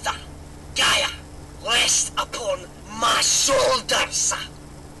earth, Gaia, rests upon my shoulders.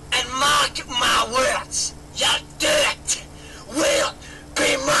 And mark my words, your dirt will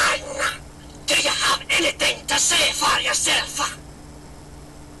be mine. Do you have anything to say for yourself?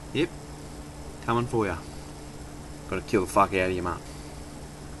 Yep. Coming for you. Gotta kill the fuck out of you, mate.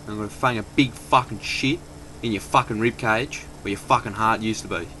 I'm gonna fang a big fucking shit in your fucking ribcage where your fucking heart used to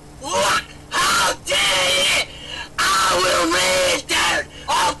be. What? How dare you? I will rain down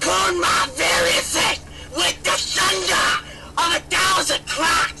upon my very feet with the thunder of 1,000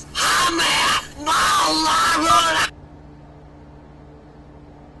 cracks. Hammer, no Laranox.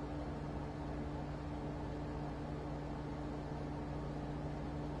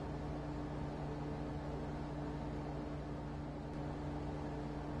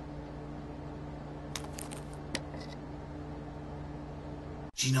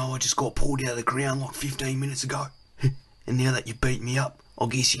 Do you know I just got pulled out of the ground like 15 minutes ago? And now that you beat me up, I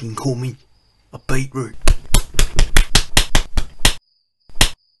guess you can call me a beetroot.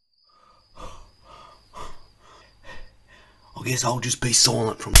 I guess I'll just be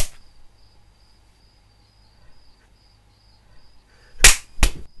silent from...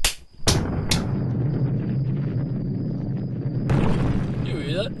 You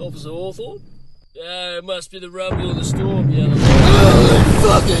hear that, Officer Hawthorne? Yeah, it must be the rumble of the storm, you Holy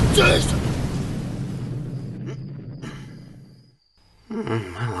fucking taste!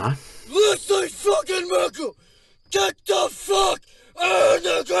 Hello. Leslie fucking Merkel! Get the fuck out of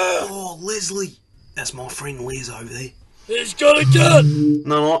the ground! Oh, Leslie. That's my friend Les over there. He's got a gun!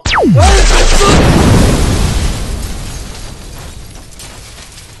 No,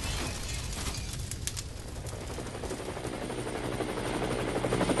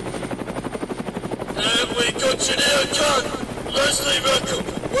 And we got you now, John! Leslie Merkel,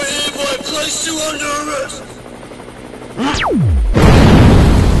 we hereby place you under arrest!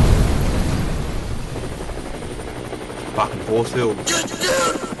 Fucking force field. Get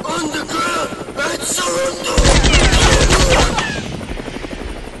down on the ground and surrender!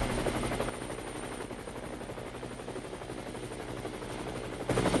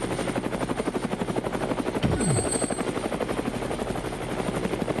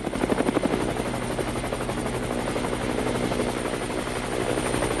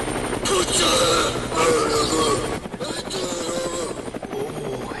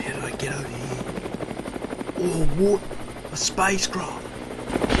 Oh, how did I get over here? Oh, what? A spacecraft.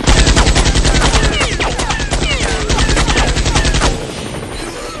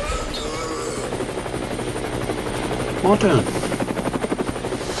 My turn.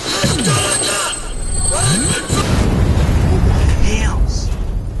 House.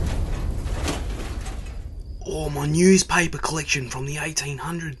 Oh, my newspaper collection from the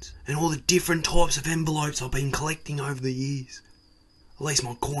 1800s and all the different types of envelopes I've been collecting over the years. At least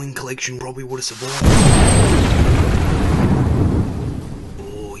my coin collection probably would have survived.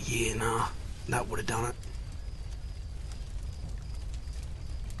 Oh yeah, nah, that would have done it.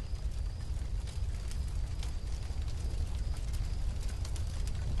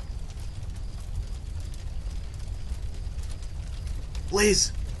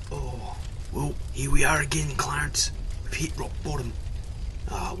 Les! Oh, well, here we are again, Clarence. We've hit rock bottom.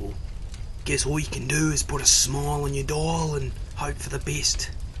 Ah, well, guess all you can do is put a smile on your dial and hope for the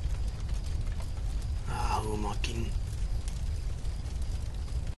best. Ah, who am I kidding?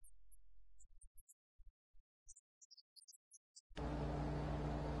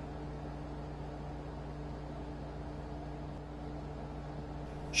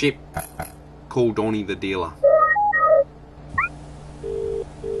 Ship. Call Donnie the dealer.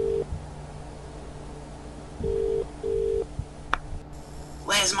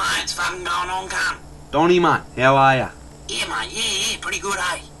 Where's mate? It's fucking going on, cunt. Donnie, mate, how are ya? Yeah, mate, yeah, pretty good,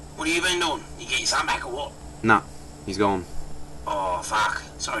 eh? What have you been doing? You get your son back or what? Nah, he's gone. Oh, fuck.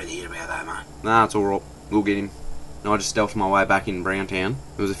 Sorry to hear about that, mate. Nah, it's alright. We'll get him. and I just stealthed my way back in Browntown.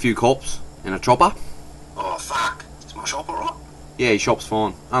 There was a few cops and a chopper. Oh, fuck. Is my shop alright? Yeah, his shop's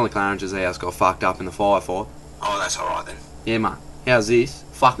fine. Only Clarence's house got fucked up in the firefight. Oh, that's alright then. Yeah, mate. How's this?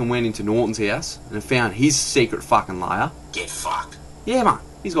 Fucking went into Norton's house and found his secret fucking lair. Get fucked. Yeah, mate.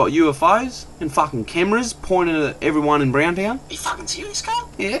 He's got UFOs and fucking cameras pointed at everyone in Browntown. Are you fucking serious, Carl?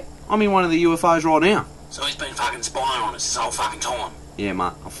 Yeah, I'm in one of the UFOs right now. So he's been fucking spying on us this whole fucking time. Yeah,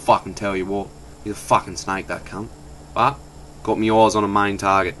 mate. I'll fucking tell you what. He's a fucking snake, that cunt. But, got me eyes on a main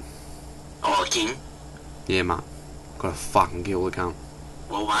target. Oh, the king? Yeah, mate. Gotta fucking kill the cunt.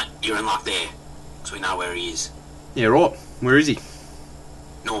 Well, mate, you're in luck there. Because we know where he is. Yeah, right. Where is he?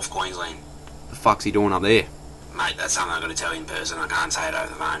 North Queensland. The fuck's he doing up there? Mate, that's something I've got to tell you in person. I can't say it over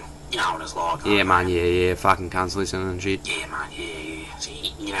the phone. You know what it's like. Yeah, man, yeah. Fucking cunts listening and shit. Yeah, mate, yeah.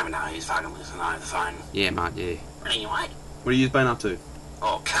 See, you never know who's fucking listening over the phone. Yeah, mate, yeah. But anyway. What have you been up to?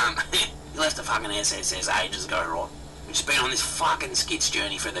 Oh, cunt. You left the fucking SSS ages ago, right? We've just been on this fucking skits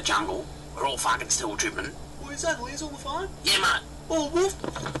journey through the jungle. We're all fucking still tripping. Oh, is that Liz on the phone? Yeah, mate. Oh,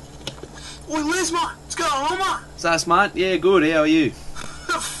 Wolf. Oh, Liz, mate. What's going on, mate? Sus, mate? Yeah, good. How are you?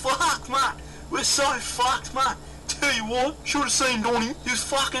 Fucked, mate. We're so fucked, mate. Tell you what, should have seen Donnie. He was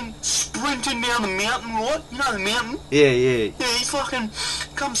fucking sprinting down the mountain, right? You know the mountain? Yeah. Yeah, he's fucking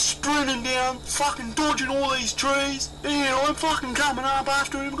come sprinting down, fucking dodging all these trees. And I'm fucking coming up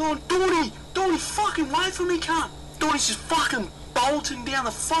after him going, Donnie, fucking wait for me, cunt. Donnie's just fucking bolting down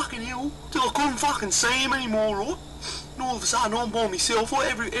the fucking hill till I couldn't fucking see him anymore, right? And all of a sudden I'm by myself, or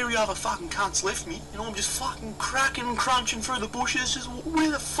every other fucking cunt's left me, and I'm just fucking cracking and crunching through the bushes, just where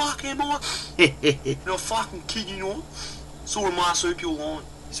the fuck am I? And I fucking kid you not, saw a marsupial lion.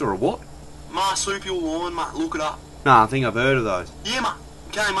 You saw a what? Marsupial lion, mate, look it up. Nah, I think I've heard of those. Yeah, mate,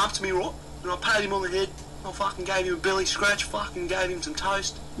 he came up to me, right, and I patted him on the head. I fucking gave him a belly scratch, fucking gave him some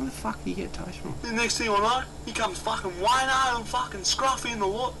toast. Where the fuck do you get toast from? The next thing I know, he comes fucking Wayno and fucking Scruffy and the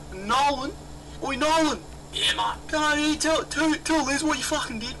lot. And Nolan. Oi, Nolan. Yeah, mate. Come on here, tell Liz what you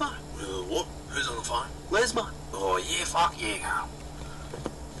fucking did, mate. What? Who's on the phone? Les, mate. Oh, yeah, fuck yeah, Carl.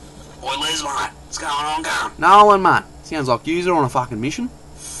 Oi, Les, mate. What's going on, Carl? Nolan, mate. Sounds like you're on a fucking mission.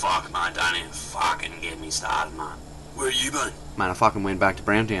 Fuck, mate, don't even fucking get me started, mate. Where have you been? Mate, I fucking went back to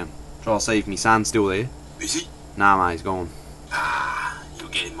Browntown. Try to see if my son's still there. Is he? Nah, mate, he's gone. Ah, you'll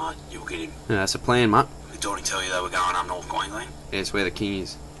get him, mate. You'll get him. Yeah, that's the plan, mate. Did Donnie tell you they were going up North Queensland? Yeah, it's where the king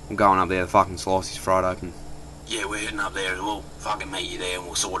is. I'm going up there to fucking slice his fried open. Yeah, we're heading up there as well. Fucking meet you there and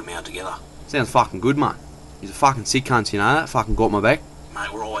we'll sort him out together. Sounds fucking good, mate. He's a fucking sick cunt, you know that? Fucking got my back.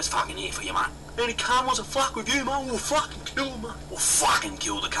 Mate, we're always fucking here for you, mate. And he can't want to fuck with you, mate. We'll fucking kill him, mate. We'll fucking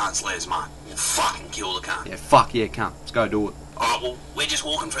kill the cunts, Les, mate. We'll fucking kill the cunt. Yeah, fuck yeah, cunt. Let's go do it. Alright, well, we're just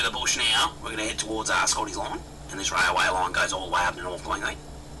walking through the bush now. We're gonna head towards Scotty's line. And this railway line goes all the way up to North Queensland.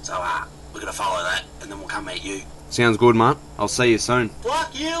 So, we're gonna follow that and then we'll come meet you. Sounds good, mate. I'll see you soon.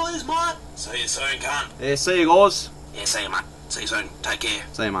 Fuck you, Liz, mate. See you soon, cunt. Yeah, see you guys. Yeah, see you, mate. See you soon. Take care.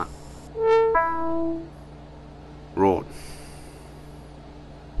 See you, mate. Right.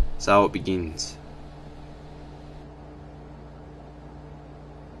 So it begins.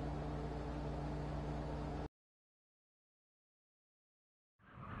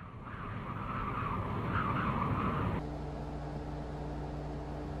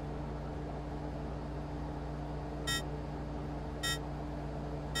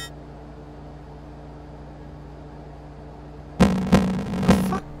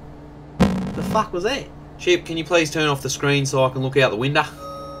 The fuck was that? Chip, can you please turn off the screen so I can look out the window?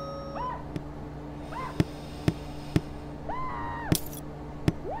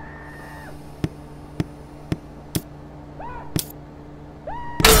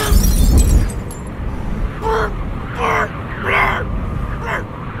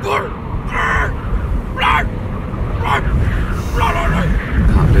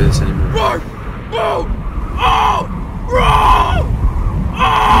 Can't do this anymore.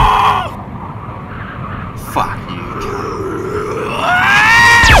 Fuck you, cunt.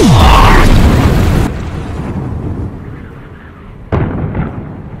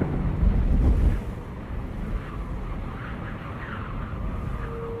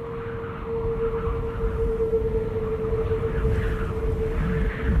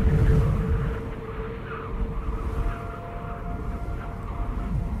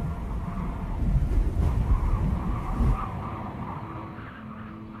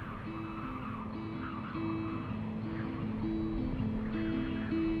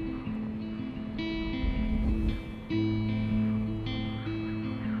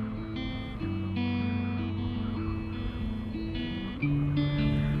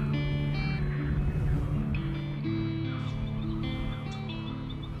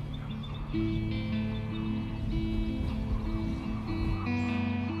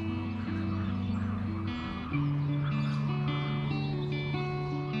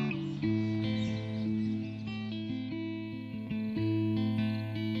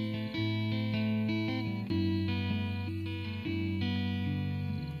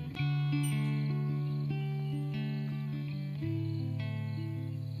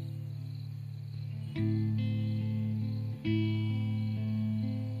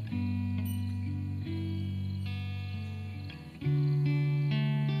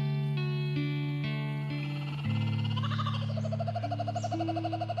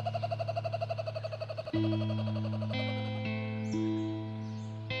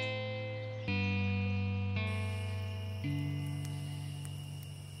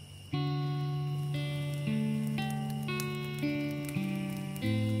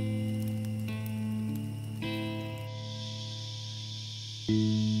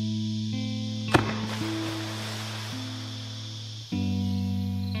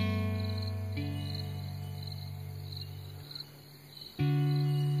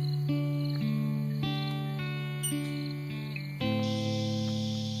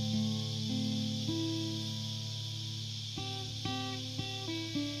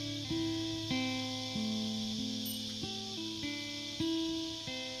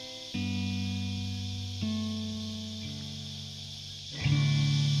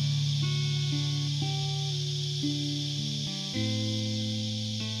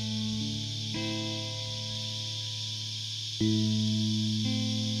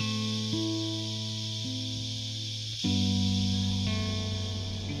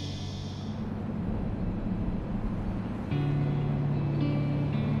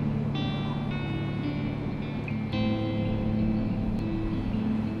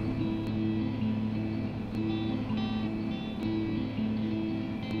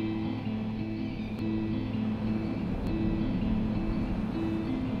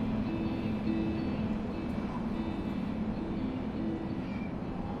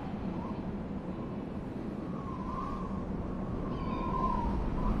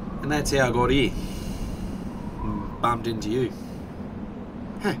 And that's how I got here. Bumped into you.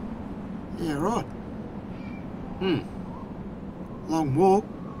 Huh. Yeah, right. Long walk.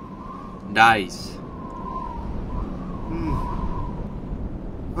 Days.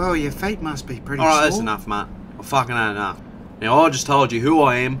 Well, your feet must be pretty Alright, sore. that's enough, mate. I fucking had enough. Now, I just told you who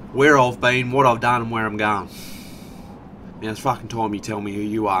I am, where I've been, what I've done, and where I'm going. Now, it's fucking time you tell me who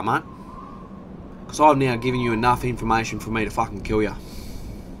you are, mate. Because I've now given you enough information for me to fucking kill you.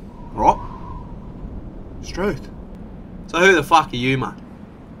 Right? It's truth. So who the fuck are you, mate?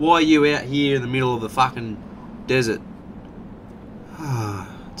 Why are you out here in the middle of the fucking desert?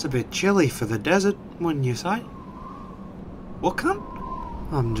 It's a bit chilly for the desert, wouldn't you say? What cunt?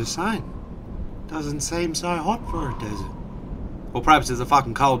 I'm just saying. Doesn't seem so hot for a desert. Or perhaps it's a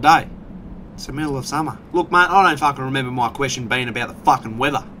fucking cold day. It's the middle of summer. Look, mate, I don't fucking remember my question being about the fucking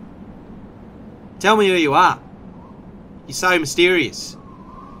weather. Tell me who you are. You're so mysterious.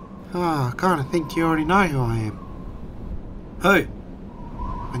 I kind of think you already know who I am. Who?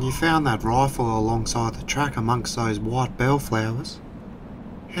 When you found that rifle alongside the track amongst those white bellflowers,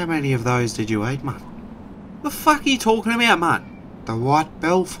 how many of those did you eat, mate? The fuck are you talking about, mate? The white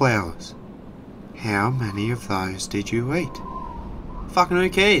bellflowers. How many of those did you eat? Fucking who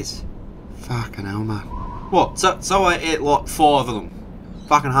cares? Fucking hell, mate. What? So I ate like 5 of them.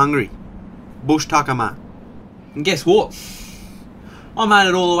 Fucking hungry. Bush tucker, mate. And guess what? I made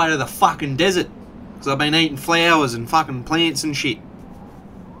it all the way to the fucking desert. Because I've been eating flowers and fucking plants and shit.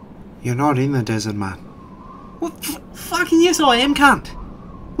 You're not in the desert, mate. Well, fucking yes I am, cunt.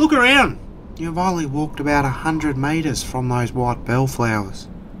 Look around. You've only walked about 100 metres from those white bellflowers.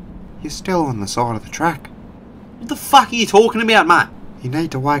 You're still on the side of the track. What the fuck are you talking about, mate? You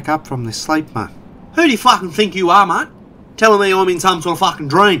need to wake up from this sleep, mate. Who do you fucking think you are, mate? Telling me I'm in some sort of fucking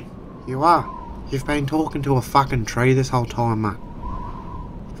dream. You are. You've been talking to a fucking tree this whole time, mate.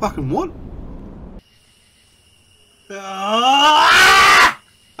 Fucking what?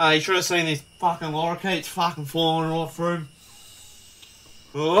 You should have seen these fucking lorikeets fucking falling right through.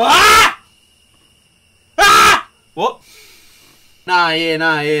 What?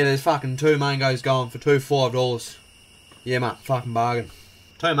 Yeah, there's fucking 2 mangoes going for $5. Yeah, mate, fucking bargain.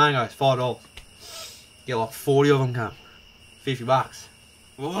 2 mangoes, $5. Get like 40 of them, cunt. $50.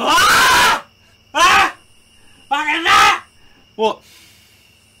 What?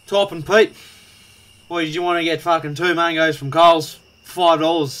 Top and Pete? Or did you want to get fucking 2 mangoes from Coles?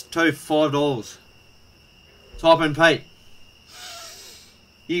 $5, 2 for $5. Top and Pete.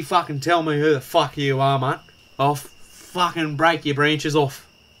 You fucking tell me who the fuck you are, mate. I'll fucking break your branches off.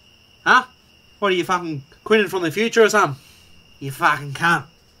 Huh? What are you, fucking Quentin from the future or something? You fucking cunt.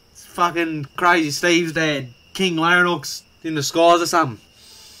 It's fucking Crazy Steve's dad, King Laranox in disguise or something.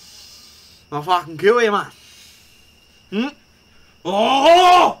 I'll fucking kill you, mate.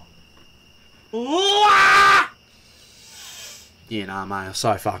 Oh! Yeah, nah, mate, it was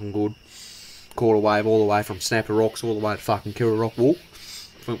so fucking good. Caught a wave all the way from Snapper Rocks all the way to fucking Kirra Rock Wall.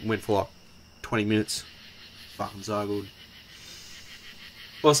 Went for like 20 minutes. Fucking so good.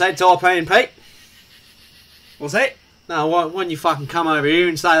 What's that, Type and Pete? What's that? No, why don't you fucking come over here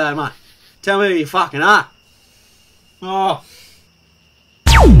and say that, mate? Tell me who you fucking are. Oh.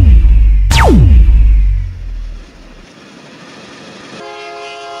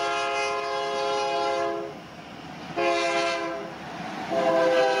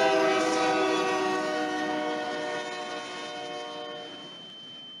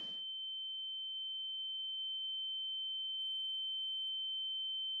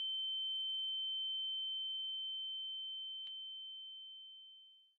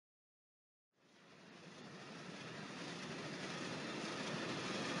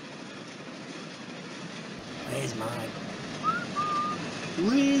 Where's mine?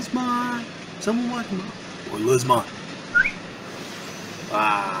 Where's mine? Someone wake him up. Where's mine?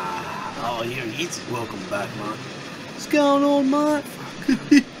 Oh, here he is. Welcome back, mate. What's going on, mate? What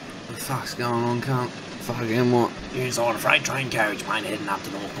the fuck's going on, cunt? Fucking what? You're inside a freight train carriage, mate, heading up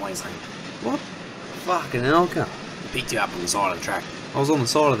to North Queensland. What? Fucking hell, cunt. We picked you up on the side of the track. I was on the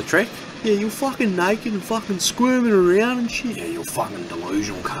side of the track? Yeah, you're fucking naked and fucking squirming around and shit. Yeah, you're fucking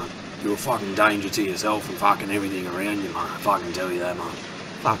delusional, cunt. You're a fucking danger to yourself and fucking everything around you, mate. I fucking tell you that, mate.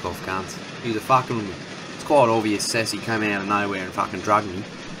 Fuck off, cunts. He's a fucking woman. It's quite obvious Sassy came out of nowhere and fucking drugged me.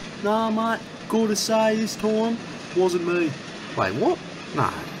 Nah, mate. Good to say this time, wasn't me. Wait, what? No.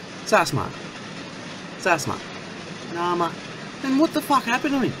 Sass, mate. Sass, mate. Nah, mate. Then what the fuck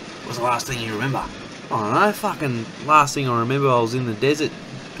happened to me? What's the last thing you remember? I don't know. Fucking last thing I remember, I was in the desert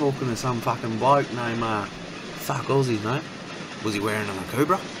talking to some fucking bloke named, fuck, what was his name? Was he wearing a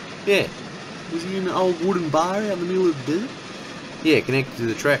Cobra? Yeah. Was he in an old wooden bar out in the middle of the desert? Yeah, connected to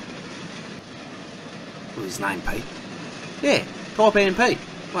the track. Was his name Pete? Yeah, Type and Pete.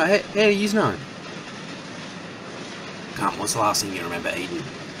 Wait, how do you know him? Cunt, what's the last thing you remember eating?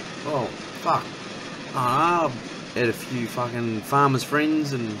 Oh, fuck. I don't know, I had a few fucking farmers'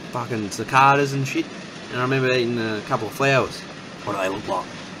 friends and fucking cicadas and shit. And I remember eating a couple of flowers. What do they look like?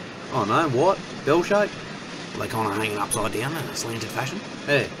 I don't know, what? Bell shape? Are they kind of hanging upside down in a slanted fashion?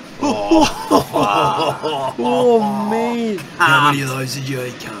 Yeah. Oh, oh man. How many of those did you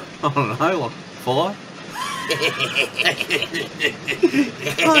eat, cunt? I don't know, like 5?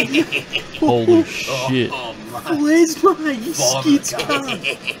 Holy shit. Where's mate? You skits,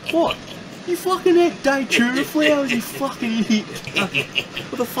 cunt. What? You fucking ate Datura flowers, you fucking idiot.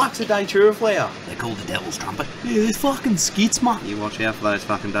 What the fuck's a Datura flower? They're called the Devil's Trumpet. Yeah, they're fucking skits, mate. You watch out for those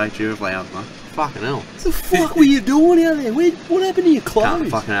fucking Datura flowers, mate. Fucking hell. What the fuck were you doing out there? What happened to your clothes? I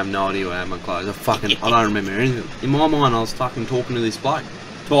fucking have no idea what happened to my clothes. I don't remember anything. In my mind, I was fucking talking to this bloke.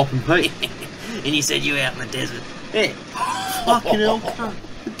 Type and Pete. And you said you were out in the desert? Yeah. Fucking hell, cunt.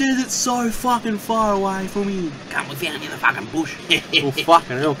 The desert's so fucking far away from here. Cunt, we found you in the fucking bush. Well,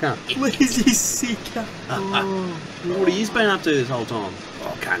 fucking hell, cunt. Where's this sick cunt? What have you been up to this whole time?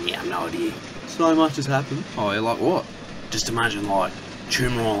 Oh, cunt, you have no idea. So much has happened. Oh, yeah, like what? Just imagine, like,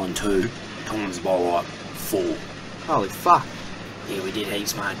 Tumour Island 2 times by, like, 4. Holy fuck. Yeah, we did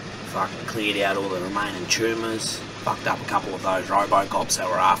heaps, mate. Fucking cleared out all the remaining tumours. Fucked up a couple of those robo-cops that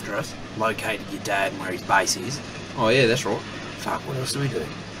were after us. Located your dad and where his base is. Oh, yeah, that's right. Fuck, what else do we do?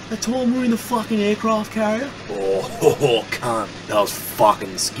 That time we're in the fucking aircraft carrier? Oh, cunt. That was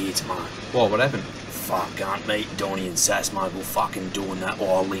fucking skits, mate. What happened? Fuck, cunt, me, Donnie and Sass, mate, were fucking doing that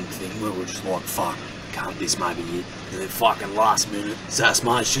I-Link thing. We were just like, fuck, cunt, this may be it. And then fucking last minute, Sass,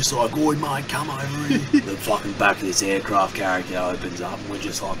 mate's just like, oi, mate, come over here. The fucking back of this aircraft carrier opens up and we're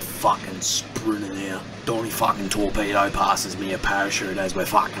just like fucking sprinting out. Donnie fucking torpedo passes me a parachute as we're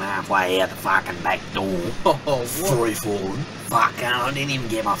fucking halfway out the fucking back door. Oh, free falling. Fuck, cunt, I didn't even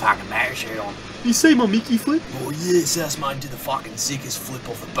get my fucking parachute on. You see my Mickey flip? Oh yeah, Sass, mate, did the fucking sickest flip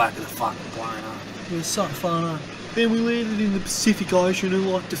off the back of the fucking plane, It was so fun, eh? Then we landed in the Pacific Ocean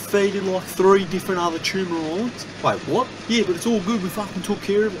and like defeated like 3 different other Tumour Islands. Wait, what? Yeah, but it's all good, we fucking took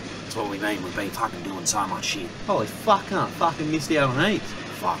care of it. That's what we mean, we've been fucking doing so much shit. Holy fuck, I fucking missed out on heaps.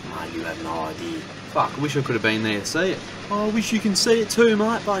 Fuck, mate, you have no idea. Fuck, I wish I could have been there to see it. Oh, I wish you can see it too,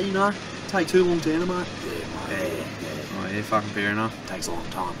 mate, but you know, take too long to animate. Yeah, mate. Yeah. Oh yeah, fucking fair enough. Takes a long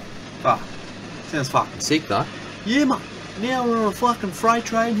time. Fuck. Sounds fucking sick though. Yeah, mate. Now we're on a fucking freight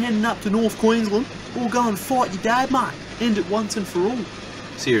train heading up to North Queensland. We'll go and fight your dad, mate. End it once and for all.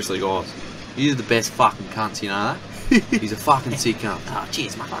 Seriously, guys. You're the best fucking cunts, you know that? He's a fucking sick cunt. Oh,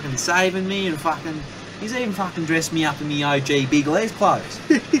 cheers, mate. Fucking saving me and fucking... He's even fucking dressed me up in me OG Big Lez clothes.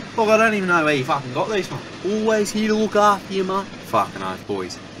 Look, I don't even know where you fucking got these from. Always here to look after you, mate. Fucking oath,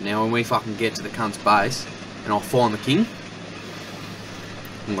 boys. Now when we fucking get to the cunt's base, and I'll find the king,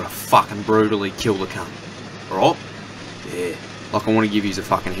 I'm gonna fucking brutally kill the cunt. Alright? Yeah. Like, I want to give you a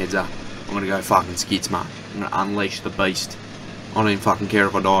fucking heads up. I'm gonna go fucking skits, mate. I'm gonna unleash the beast. I don't even fucking care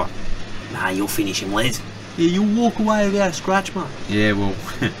if I die. Nah, you'll finish him, Les. Yeah, you'll walk away without a scratch, mate. Yeah, well,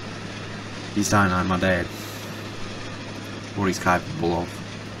 you don't know my dad. What he's capable of.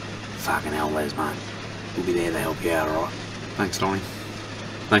 Fucking hell, Les, mate. We'll be there to help you out, alright? Thanks, Donnie.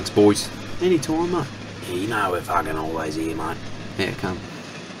 Thanks, boys. Anytime, mate. Yeah, you know we're fucking always here, mate. Yeah, come.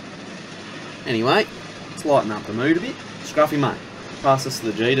 Anyway, let's lighten up the mood a bit. Scruffy, mate. Pass us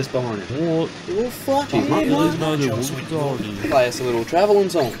the G just behind it. What? Oh, fuck yeah, mate. Play us a little travelling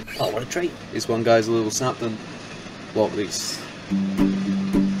song. Oh, what a treat. This one goes a little something like this.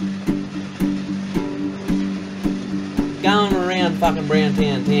 Going around fucking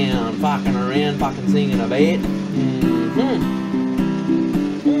Browntown town, fucking around, fucking singing a bit.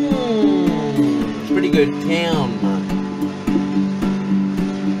 It's a pretty good town, mate.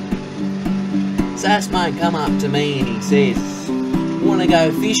 Sass mate come up to me and he says, "Wanna go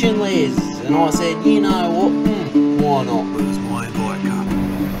fishing, Les?" And I said, "You know what? Why not?" Where's my bike up?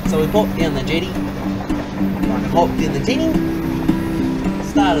 So we popped down the jetty, fucking hopped in the tinny,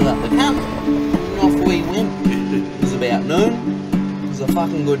 started up the cunt, and off we went. It was about noon. It was a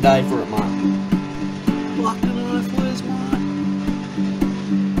fucking good day for it, mate. Fucking oath, where's mate?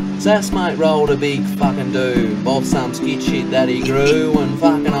 Sass mate rolled a big fucking doob of some skit shit that he grew, and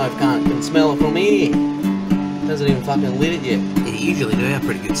fucking oaf cunt can smell it from here. Hasn't even fucking lit it yet. Yeah, you usually do have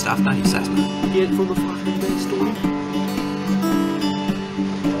pretty good stuff, don't you, Sass, mate? Get it from the fucking best story.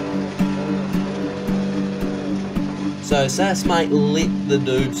 So Sass mate lit the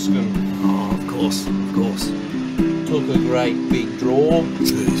doobskin. Oh, of course, of course. Took a great big draw.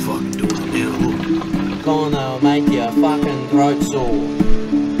 He's fucking doing it now, look. Kinda make your fucking throat sore.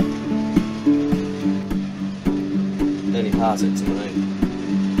 Then he passed it to me.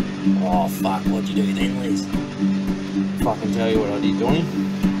 Oh, fuck, what'd you do then, Les? Fucking tell you what I did, Donnie.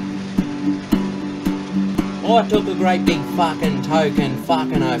 I took a great big fucking token,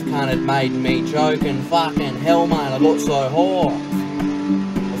 fucking oaf cunt had made me choke, and fucking hell mate, I got so high. I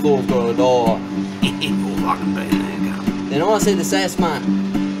thought I was gonna die. You'll fucking be there, cunt. Then I said to Sass mate,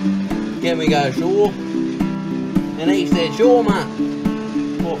 "Can we go shore?" And he said, "Sure mate."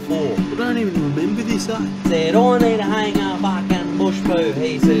 What for? I don't even remember this, eh? Said, "I need to hang a fucking bush poo."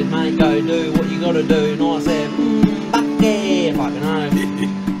 He said, "Mate, go do what you gotta do." And I said, "Fuck yeah, fucking oath."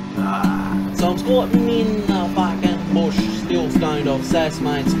 So I'm squatting in the fucking bush, still stoned off Sass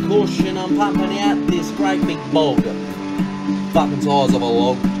mate's cush, and I'm pumping out this great big bog, fucking size of a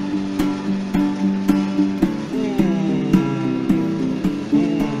log.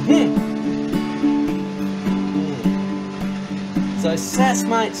 So Sass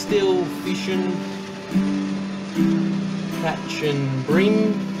mate's still fishing, catching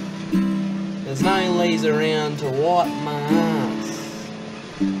brim. There's no lees around to wipe my ass.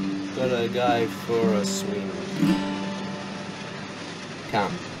 Gotta go for a swim.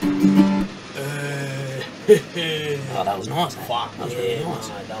 Come. Oh, that was nice, mate. Fuck, That was really nice.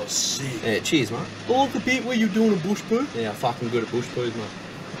 mate, that was sick. Yeah, cheers, mate. I like the bit where you're doing a bush poo. Yeah, I'm fucking good at bush poos, mate.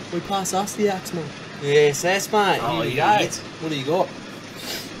 We pass us the axe, mate. Yeah, Sass, mate. Oh, Here we yeah, go. it's- What do you got?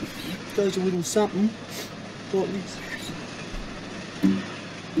 Goes a little something. Like this.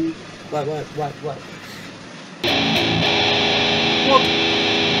 Wait. What?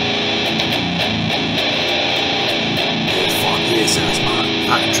 Fuck yeah, Sass, mate.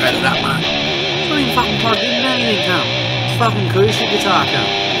 Fucking tread it up, mate. It's not even fucking plugged in anything, cunt. It's fucking acoustic guitar,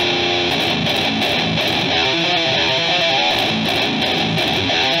 cunt.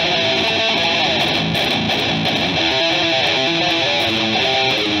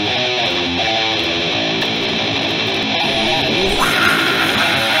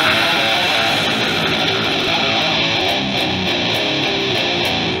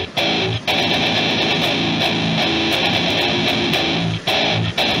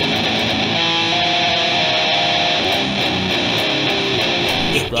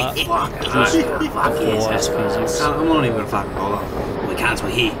 Fuck yeah, Sass, mate. I'm not even gonna fucking bother. We can't, we're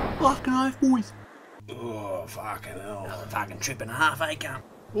here. Fucking oath, boys. Oh, fucking hell. Another fucking trip and a half, eh, cunt?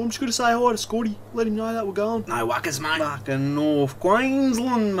 Well, I'm just gonna say hi to Scotty. Let him know that we're going. No wuckers, mate. Fucking North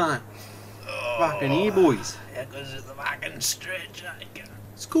Queensland, mate. Fucking here, boys. How good is the fucking stretch, eh, cunt?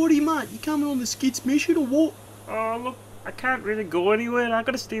 Scotty, mate, you coming on the skits mission or what? Oh, look, I can't really go anywhere. I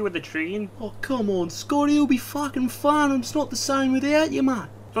gotta stay with the train. Oh, come on, Scotty, it'll be fucking fun. It's not the same without you, mate.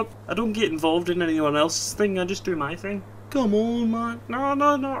 Look, I don't get involved in anyone else's thing. I just do my thing. Come on, mate.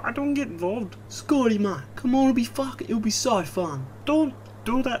 No, I don't get involved. Scotty, mate, come on, it'll be so fun. Don't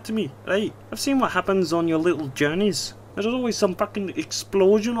do that to me. Right, I've seen what happens on your little journeys. There's always some fucking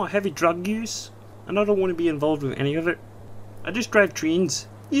explosion or heavy drug use, and I don't want to be involved with any of it. I just drive trains.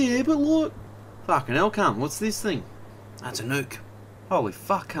 Yeah, but look. Fucking hell, cunt, what's this thing? That's a nuke. Holy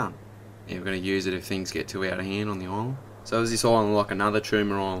fuck, cunt. Yeah, we're gonna use it if things get too out of hand on the island. So is this island like another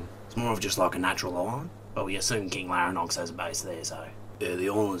tumour island? It's more of just like a natural island. But we assume King Laranox has a base there, so... Yeah, the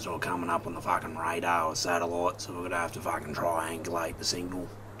island's not coming up on the fucking radar or satellite, so we're gonna have to fucking triangulate the signal.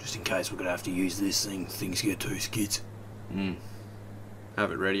 Just in case we're gonna have to use this thing if things get too skits.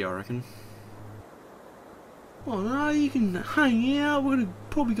 Have it ready, I reckon. Oh no, you can hang out, we're gonna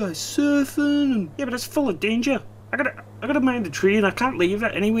probably go surfing and... Yeah, but it's full of danger. I gotta mind the train, I can't leave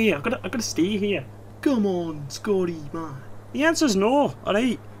it anyway, I gotta stay here. Come on, Scotty, man. The answer's no,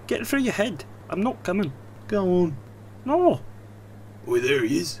 alright? Get it through your head. I'm not coming. Go on. No. Oh, there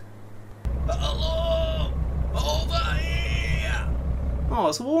he is. Hello! Over here! Oh,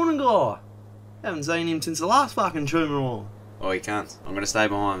 it's the warning guy. Haven't seen him since the last fucking tumour island. Oh, he can't. I'm gonna stay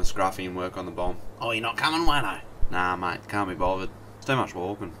behind with Scruffy and work on the bomb. Oh, you're not coming, Wano? Nah, mate, can't be bothered. It's too much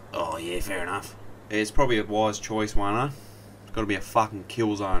walking. Oh, yeah, fair enough. Yeah, it's probably a wise choice, Wano. It's gotta be a fucking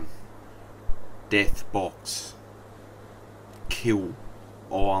kill zone. Death box. Kill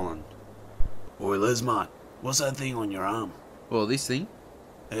island. Oi, Liz, mate. What's that thing on your arm? Well, this thing?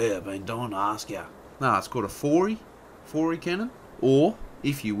 Yeah, I've been dying to ask you. Nah, it's called a 40 cannon. Or,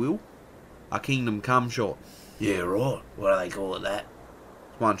 if you will, a Kingdom Come shot. Yeah, right. What do they call it that?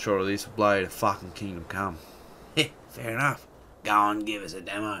 One shot of this will blow you to fucking Kingdom Come. Heh, fair enough. Go on, give us a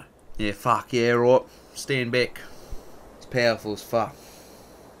demo. Yeah, fuck yeah, right. Stand back. It's powerful as fuck.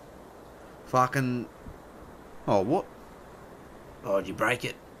 Fucking... Oh, what? Oh, did you break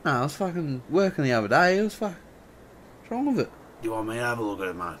it? No, I was fucking working the other day. It was fuck... What's wrong with it? Do you want me to have a look at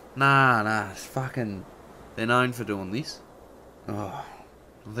it, mate? Nah, it's fucking... They're known for doing this. Oh,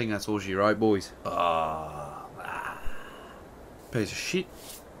 I think that's all she wrote, boys. Oh, Piece of shit.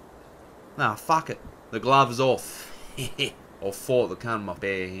 Nah, fuck it. The glove's off. I'll fight the cunt with my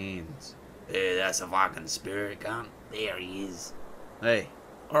bare hands. Yeah, that's a fucking spirit, cunt. There he is. Hey.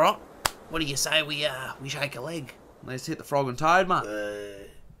 Alright. What do you say we shake a leg? Let's hit the frog and toad, mate.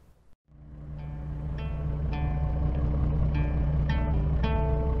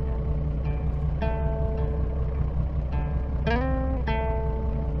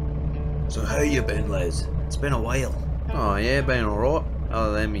 So how you been, Les? It's been a while. Oh yeah, been alright.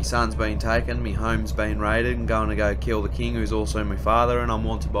 Other than me son's been taken, me home's been raided, and going to go kill the king who's also my father, and I'm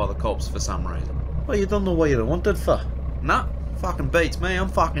wanted by the cops for some reason. Well, you don't know what you're wanted for? Nah, fucking beats me, I'm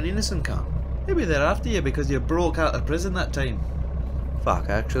fucking innocent, cunt. Maybe they're after you because you broke out of prison that time. Fuck,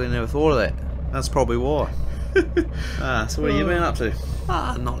 I actually never thought of that. That's probably why. So what have you been up to?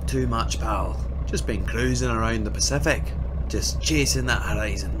 Not too much, pal. Just been cruising around the Pacific. Just chasing that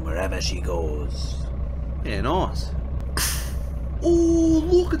horizon wherever she goes. Yeah, nice. Oh,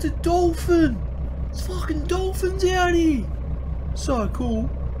 look, it's a dolphin! It's fucking dolphins out here! So cool.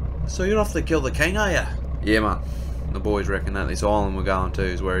 So you're off to kill the king, are ya? Yeah, man. The boys reckon that this island we're going to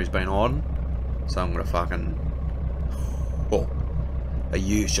is where he's been hiding. So I'm gonna fucking... Oh, are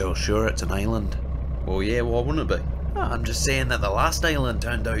you so sure it's an island? Well, yeah, why wouldn't it be? I'm just saying that the last island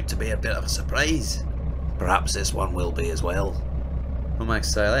turned out to be a bit of a surprise. Perhaps this one will be as well. What makes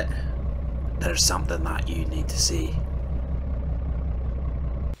you say that? There's something that you need to see.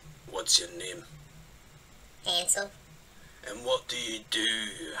 What's your name? Hansel. And what do you do,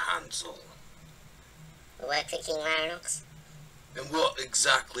 Hansel? I work for King Laranox. And what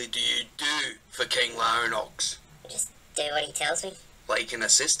exactly do you do for King Laranox? Just do what he tells me. Like an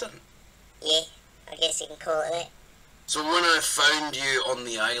assistant? Yeah, I guess you can call it that. So when I found you on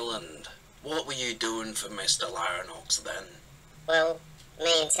the island, what were you doing for Mr. Laranox then? Well,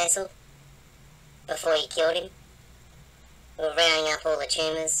 me and Cecil, before you killed him, we were rounding up all the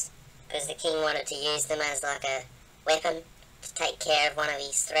tumours, because the king wanted to use them as like a weapon to take care of one of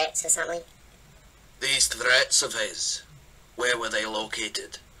his threats or something. These threats of his, where were they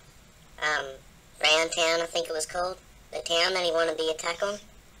located? Round Town, I think it was called. The town that he wanted the attack on.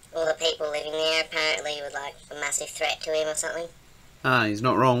 All the people living there apparently were like a massive threat to him or something. He's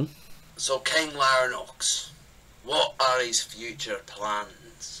not wrong. So King Laranox, what are his future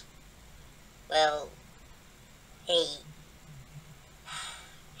plans? Well, he...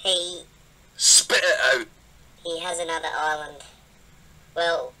 Spit it out! He has another island.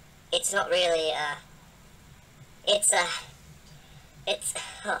 Well, it's not really, It's,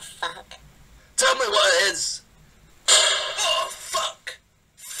 oh, fuck. Tell me what it is! Oh, fuck!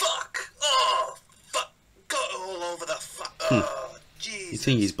 Fuck! Oh, fuck! Got it all over the fuck. Oh, jeez. You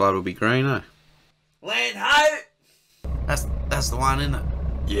think his blood will be green, eh? Land out! That's the one, isn't it?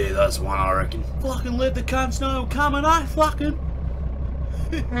 Yeah, that's the one, I reckon. Fucking let the cunts know I'm coming, eh? Fucking.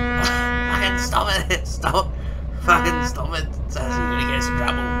 Fucking stop it! Stop! Fucking stop it, Sassy, you're gonna get us in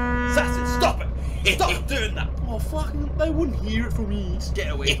trouble. Sassy, stop it! Stop doing that! Oh, fucking, they wouldn't hear it from here.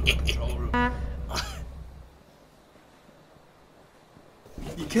 Get away from the control room.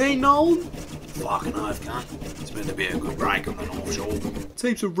 You keen, Nolan? Fucking oath, cunt. It's meant to be a good break on an offshore.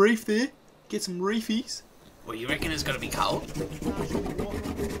 Heaps of reef there. Get some reefies. Well, you reckon it's gonna be cold?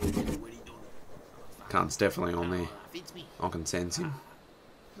 Cunt's definitely on there. I can sense him.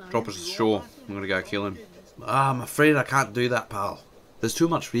 Drop us ashore. I'm gonna go kill him. I'm afraid I can't do that, pal. There's too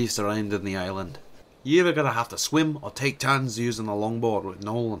much reefs around in the island. You either gonna have to swim or take turns using the longboard with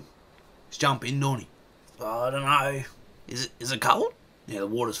Nolan. He's jumping, don't he? I don't know. Is it cold? Yeah, the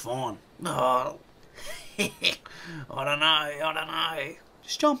water's fine. Oh. I don't know.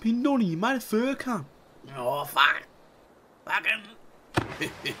 Just jump in, Donny. You made a fur, cunt. Oh, fuck. Fucking.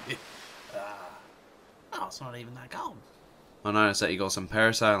 Oh, it's not even that cold. I noticed that you got some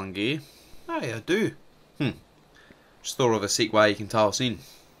parasailing gear. Oh, yeah, I do. Just thought of a sick way you can tow us in.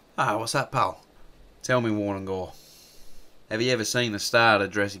 Ah, what's that, pal? Tell me, Warningor. Have you ever seen the start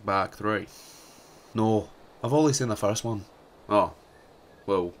of Jurassic Park 3? No, I've only seen the first one. Oh,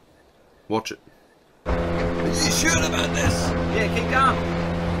 well, watch it. Are you sure about this? Yeah, keep going.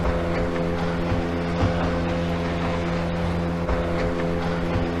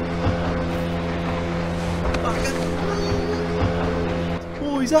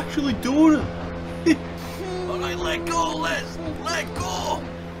 Oh, he's actually doing it. Alright, let go, Les. Let go.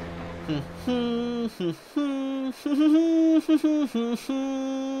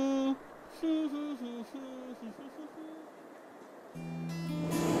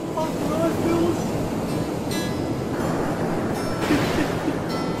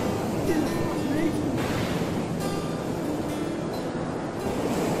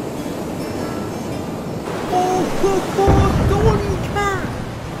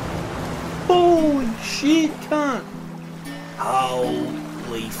 Holy shit, cunt.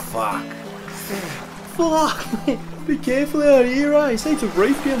 Holy fuck. Fuck, man. Be careful out here, eh? See, it's a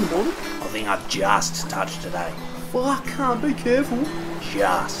reef down the bottom. I think I just touched today. Fuck, cunt. Be careful.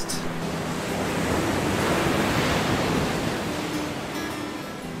 Just.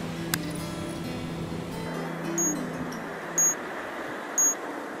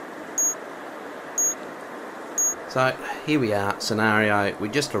 So, here we are, scenario, we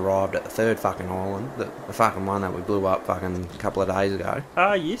just arrived at the third fucking island, the fucking one that we blew up fucking a couple of days ago.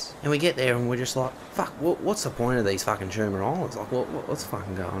 Ah, yes. And we get there and we're just like, fuck, what's the point of these fucking Sherman Islands? Like, what's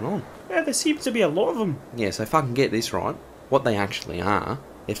fucking going on? Yeah, there seems to be a lot of them. Yeah, so fucking get this right, what they actually are,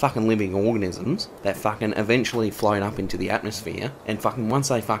 they're fucking living organisms that fucking eventually float up into the atmosphere, and fucking once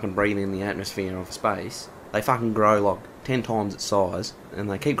they fucking breathe in the atmosphere of space, they fucking grow like 10 times its size, and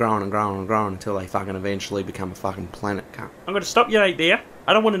they keep growing and growing and growing until they fucking eventually become a fucking planet, cunt. I'm gonna stop you right there.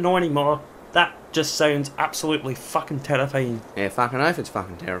 I don't want to know anymore. That just sounds absolutely fucking terrifying. Yeah, fucking oath it's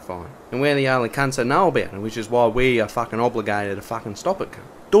fucking terrifying. And we're the only cunts that know about it, which is why we are fucking obligated to fucking stop it, cunt.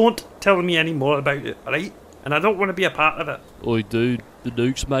 Don't tell me any more about it, alright? And I don't want to be a part of it. Oi, dude, the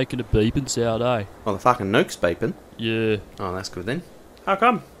nuke's making a beeping sound, eh? Oh, the fucking nuke's beeping? Yeah. Oh, that's good then. How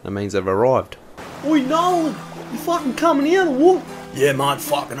come? That means they've arrived. Oi, Nolan! You fucking coming in or what? Yeah, mate,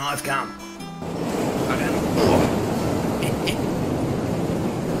 fucking I've come.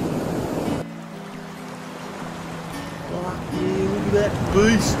 Fuck yeah, look at that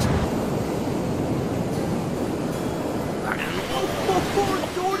beast.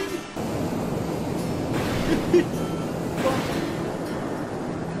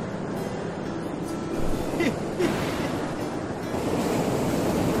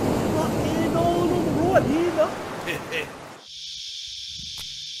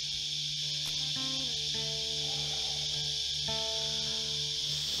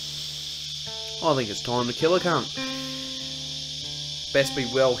 I think it's time to kill a cunt. Best be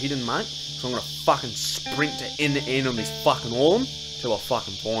well hidden, mate. So I'm gonna fucking sprint to end on this fucking island till I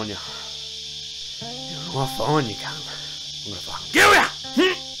fucking find you. And when I find you, cunt, I'm gonna fucking kill ya!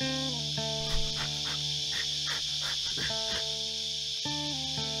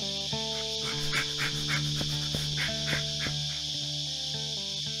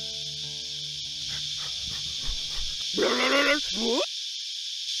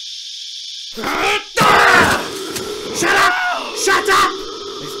 Shut up! Shut up!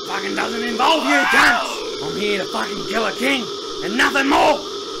 This fucking doesn't involve you, cunt! I'm here to fucking kill a king, and nothing more!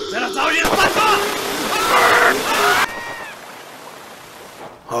 Said I told you to fuck off!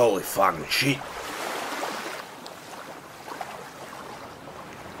 Holy fucking shit.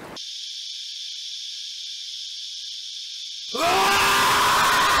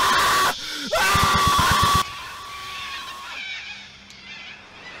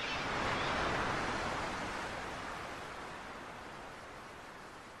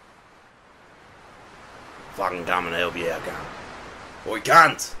 Fucking come and help you out, cunt. Oi,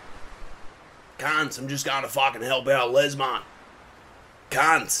 cunt! Cunt, I'm just going to fucking help out Les, mate.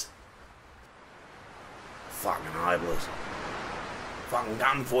 Cunt! Fucking hopeless. Fucking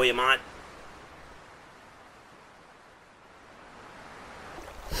coming for you, mate.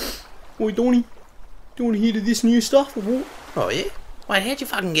 Oi, Donnie. Do you want to hear this new stuff or what? Oh, yeah? Wait, how'd you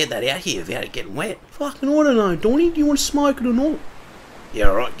fucking get that out here without it getting wet? Fucking I don't know, Donnie. Do you want to smoke it or not? Yeah,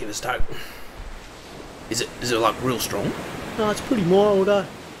 alright, give us a toke. Is it like real strong? No, it's pretty mild, eh?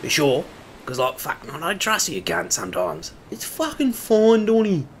 You sure? Because like, fucking, I don't trust you, cunt, sometimes. It's fucking fine,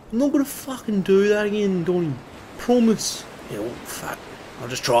 Donnie. I'm not gonna fucking do that again, Donnie. Promise. Yeah, well, fuck. I'll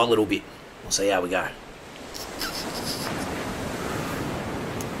just try a little bit. We'll see how we go.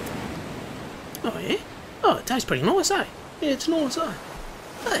 Oh, yeah? Oh, it tastes pretty nice, eh? Yeah, it's nice, eh?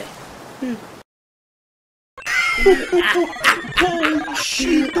 Hey. Yeah. Holy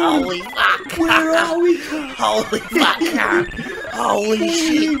shit! Holy fuck! Where are we? Holy fuck! Holy what shit! What are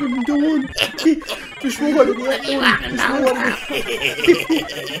you even doing? Just roll over the Just roll over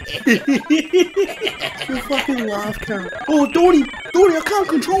You fucking laugh, cunt. Oh, Donnie, I can't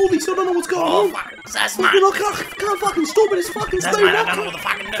control this. I don't know what's going on. Fuck, that's fucking, I can't fucking stop it. It's fucking that's staying mate, up. I don't know what the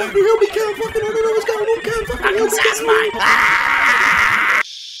fucking do. Fucking help me, cunt. Fucking, I don't know what's going on, cunt. Fucking help me, Sass, cunt. mate.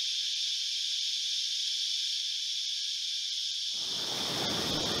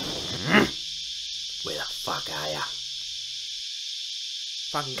 Where the fuck are ya?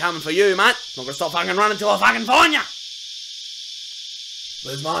 Fucking coming for you, mate. Not gonna stop fucking running till I fucking find ya.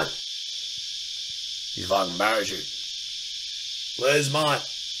 Where's mate? He's fucking parachute. Les, mate.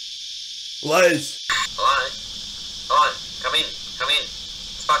 Les. Hello? Come in.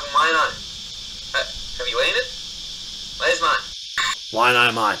 It's fucking Wayno. Have you eaten it? Les, mate.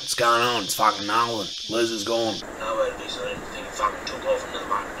 Wayno, mate. What's going on? It's fucking Nolan. Les is gone. Nobody did anything. Fucking took off into the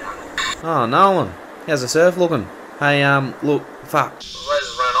fucking jungle. Oh, Nolan. How's the surf looking? Hey, look, fuck. Les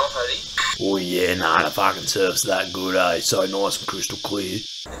has run off, had he? Oh yeah, nah, the fucking surf's that good, eh? So nice and crystal clear.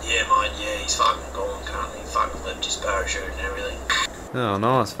 Yeah, mate, yeah, he's fucking gone, can't he? Fucking left his parachute and everything. Oh,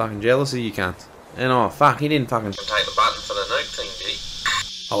 nice. Fucking jealous of you, cunt. And oh, fuck, he didn't fucking... Take the button for the nuke thing, did he?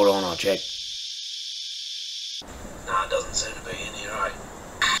 Hold on, I'll check. Nah, it doesn't seem to be in here, eh?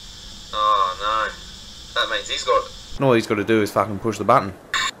 Oh, no. That means he's got it. And all he's got to do is fucking push the button.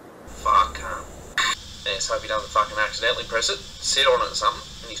 Fuck, let's hope he doesn't fucking accidentally press it, sit on it or something,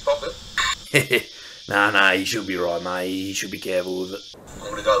 in his pocket. Nah, he should be right, mate. He should be careful with it. I'm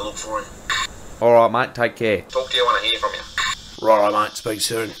gonna go look for him. Alright, mate, take care. Talk to you when I hear from you. Righto, mate. Speak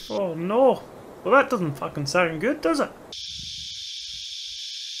soon. Oh, no. Well, that doesn't fucking sound good, does it?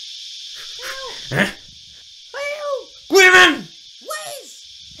 Huh? Gwyneth!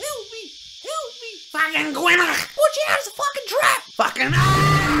 Wes! Help me! Fucking Gwyneth! Watch out, it's a fucking trap! Fucking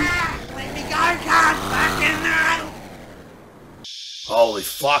let me go, cunt! Fucking no! Holy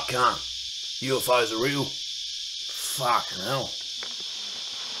fuck, cunt. UFOs are real. Fucking hell.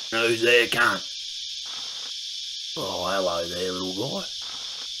 Who's there, cunt? Oh, hello there, little guy.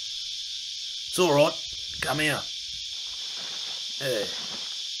 It's alright. Come here. Yeah.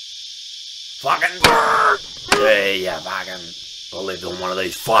 Fucking there you fucking... I lived on one of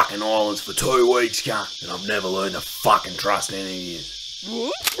these fucking islands for 2 weeks, cunt, and I've never learned to fucking trust any of you.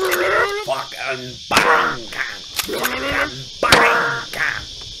 Fucking bang, cunt. Fucking bang, cunt.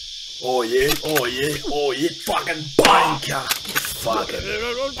 Oh yeah, fucking bang, cunt. Fucking...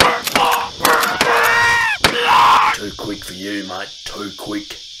 Too quick for you, mate. Too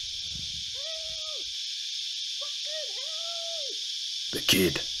quick. The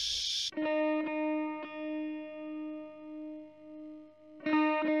kid.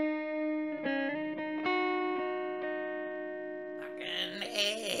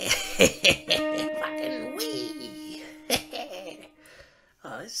 Fucking wee!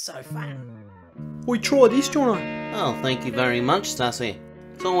 Oh, this is so fun. We try this, Jono. Oh, thank you very much, Sassy.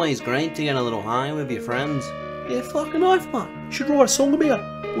 It's always great to get a little high with your friends. Yeah, fucking oath, mate. You should write a song about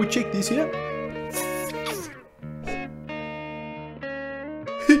it. We check this out.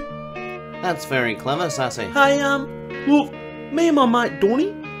 That's very clever, Sassy. Hey, look, me and my mate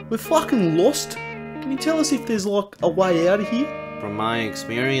Donnie, we're fucking lost. Can you tell us if there's, like, a way out of here? From my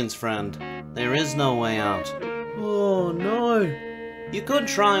experience, friend, there is no way out. Oh, no. You could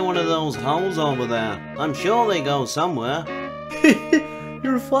try one of those holes over there. I'm sure they go somewhere.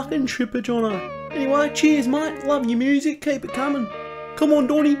 You're a fucking tripper, Jono. Anyway, cheers, mate. Love your music. Keep it coming. Come on,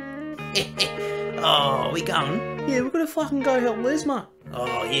 Donnie. Oh, we going? Yeah, we're gonna fucking go help Les, mate.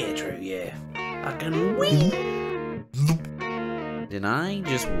 Oh, yeah, true, yeah. Fucking wee. Did I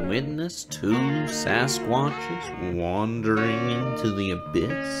just witness 2 Sasquatches wandering into the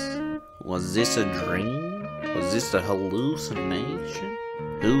abyss? Was this a dream? Was this a hallucination?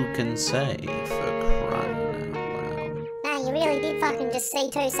 Who can say, for crying out loud? No, you really did fucking just see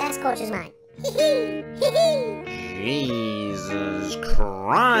two Sasquatches, mate. Jesus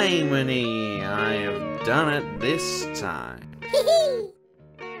criminy, I have done it this time.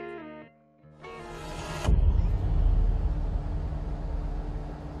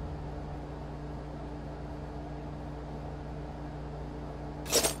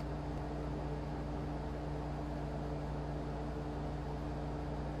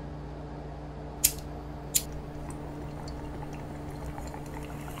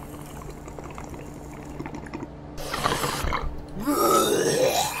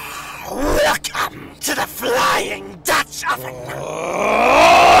 Welcome to the Flying Dutch Oven.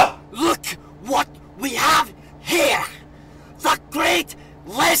 Look what we have here. The great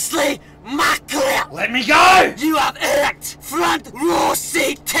Leslie Mackerel. Let me go! You have earned front row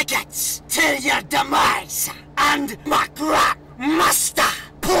seat tickets to your demise. And my master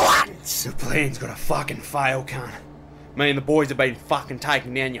plans. The plan's gotta fucking fail, cunt. Me and the boys have been fucking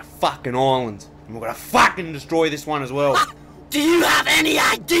taking down your fucking islands. And we're gonna fucking destroy this one as well. Do you have any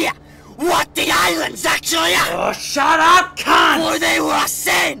idea what the islands actually are? Oh, shut up, cunt! For they will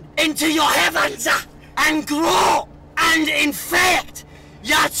ascend into your heavens and grow and infect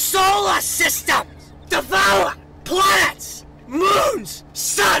your solar system, devour planets, moons,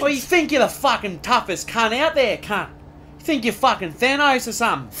 suns. Well, you think you're the fucking toughest cunt out there, cunt? You think you're fucking Thanos or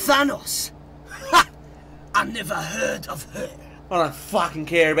something? Thanos? Ha! I never heard of her. I don't fucking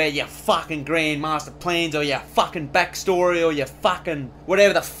care about your fucking grandmaster plans or your fucking backstory or your fucking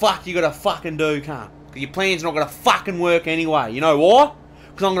whatever the fuck you gotta fucking do, cunt. Cause your plan's not gonna fucking work anyway. You know why?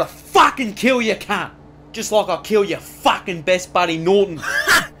 Cause I'm gonna fucking kill you, cunt. Just like I'll kill your fucking best buddy Norton.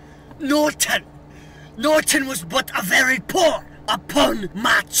 Ha! Norton! Norton was but a very poor upon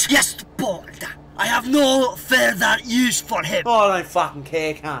my chessboard. I have no further use for him. Oh, I don't fucking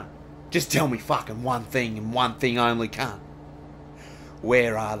care, cunt. Just tell me fucking one thing and one thing only, cunt.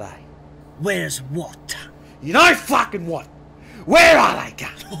 Where are they? Where's what? You know fucking what? Where are they,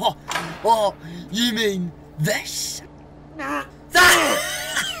 cunt? Oh, you mean this? Nah.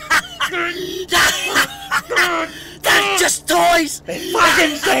 They're just toys! They're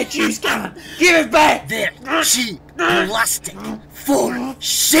fucking statues, cunt! Give it back! They're cheap, plastic, full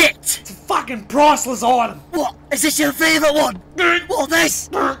shit! It's a fucking priceless item! What? Is this your favourite one? What, this?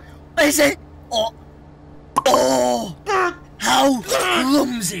 Is it? Oh! How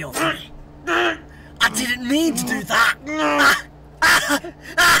clumsy of me! I didn't mean to do that!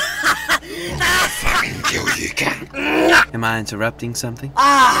 I'll fucking kill you, cunt! Am I interrupting something?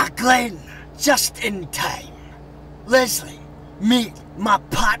 Ah, Glenn! Just in time. Leslie, meet my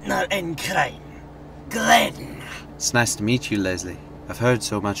partner in crime, Glenn. It's nice to meet you, Leslie. I've heard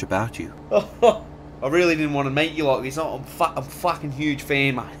so much about you. I really didn't want to meet you like this. I'm a fucking huge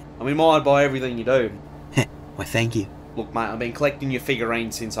fan, mate. I'm admired by everything you do. Well, thank you. Look, mate, I've been collecting your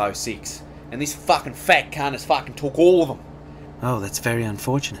figurines since '06, and this fucking fat cunt has fucking took all of them. Oh, that's very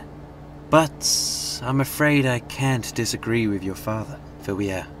unfortunate. But I'm afraid I can't disagree with your father, for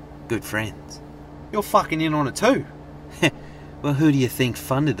we are good friends. You're fucking in on it too. Well, who do you think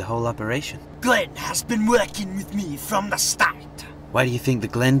funded the whole operation? Glenn has been working with me from the start. Why do you think the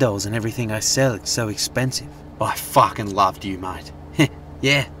Glen dolls and everything I sell is so expensive? I fucking loved you, mate.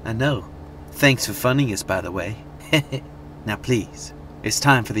 Yeah, I know. Thanks for funding us, by the way. Now please, it's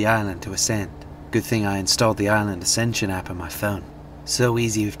time for the island to ascend. Good thing I installed the Island Ascension app on my phone. So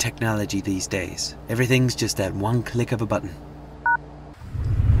easy with technology these days. Everything's just at one click of a button.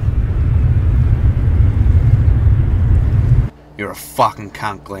 You're a fucking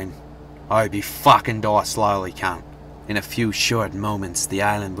cunt, Glenn. I hope you fucking die slowly, cunt. In a few short moments, the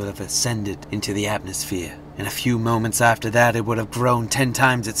island would have ascended into the atmosphere. In a few moments after that, it would have grown 10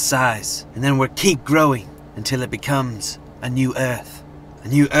 times its size. And then we'll keep growing until it becomes a new Earth. A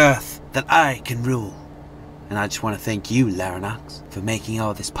new Earth that I can rule. And I just want to thank you, Laranox, for making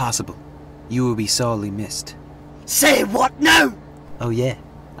all this possible. You will be sorely missed. Say what now? Oh yeah,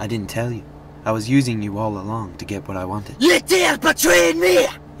 I didn't tell you. I was using you all along to get what I wanted. You dare betray me!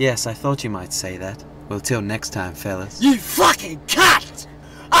 Yes, I thought you might say that. Well, till next time, fellas. You fucking cunt!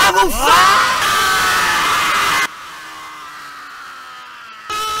 I will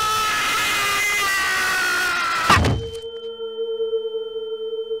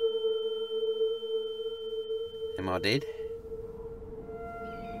Am I dead?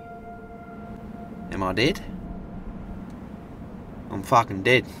 Am I dead? I'm fucking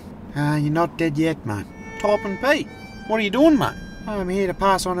dead. You're not dead yet, mate. Typing Pete, what are you doing, mate? I'm here to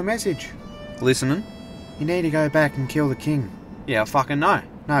pass on a message. Listening? You need to go back and kill the king. Yeah, I fucking know.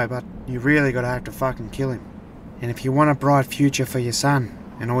 No, but you really gotta have to fucking kill him. And if you want a bright future for your son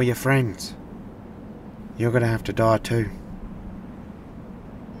and all your friends, you're gonna have to die too.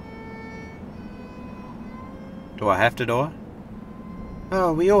 Do I have to die?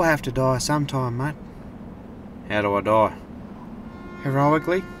 Oh, we all have to die sometime, mate. How do I die?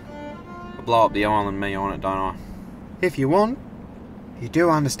 Heroically. I blow up the island, me on it, don't I? If you want. You do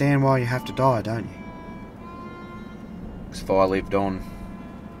understand why you have to die, don't you? 'Cause if I lived on,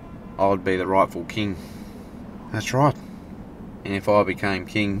 I would be the rightful king. That's right. And if I became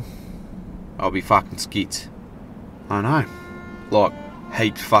king, I'll be fucking skits. I know. Like,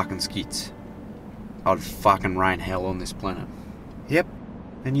 heaps fucking skits. I'd fucking rain hell on this planet. Yep,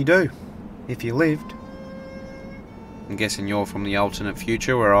 and you do. If you lived. I'm guessing you're from the alternate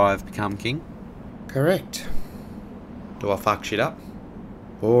future where I've become king? Correct. Do I fuck shit up?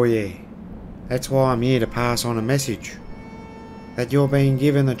 Oh yeah. That's why I'm here to pass on a message. That you're being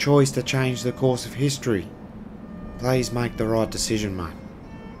given the choice to change the course of history. Please make the right decision, mate.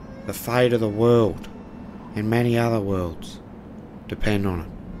 The fate of the world, and many other worlds, depend on it.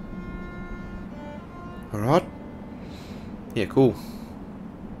 Alright? Yeah, cool.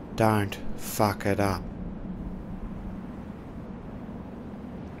 Don't fuck it up.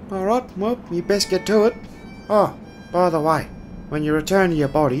 Alright, well, you best get to it. Oh, by the way, when you return to your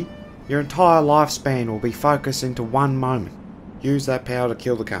body, your entire lifespan will be focused into one moment. Use that power to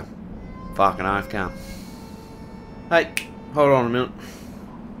kill the cunt. Fucking oath, cunt. Hey, hold on a minute.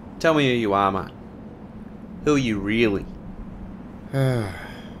 Tell me who you are, mate. Who are you really?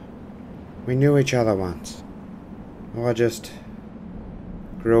 We knew each other once. I just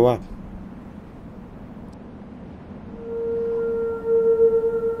grew up.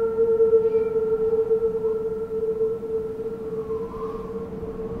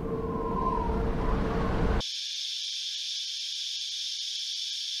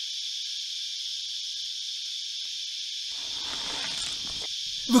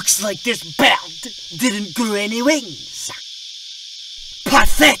 Looks like this bird didn't grow any wings.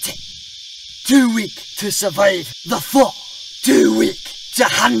 Pathetic! Too weak to survive the fall. Too weak to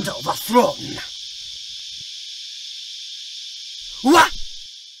handle the throne. What?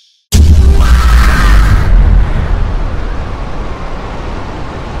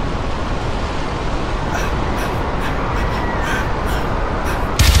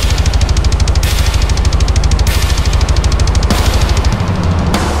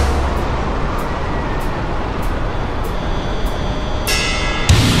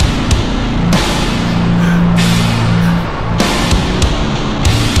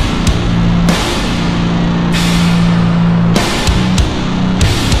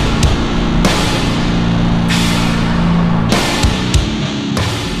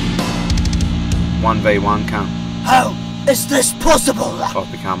 V1, cunt. How is this possible?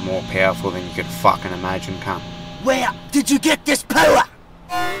 I've become more powerful than you could fucking imagine, cunt. Where did you get this power?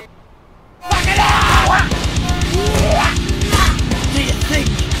 Do you think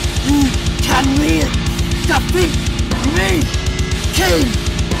you can really defeat me? King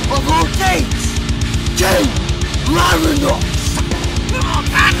of all kings! King Laranox!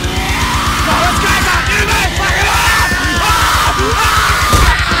 Let's go, you mate! Fuck it up!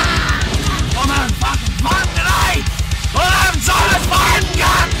 I'm having fucking fun today! I'm having so much fun,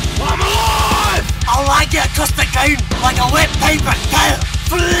 gun! I'm alive! I'll like you across the ground like a wet paper towel!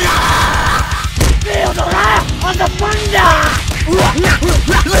 Feel the wrath of the thunder!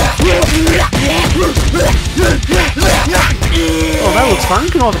 Oh, that looks fun.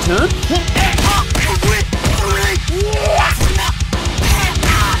 Can I have a turn?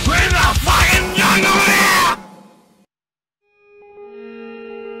 We're in the fucking jungle here!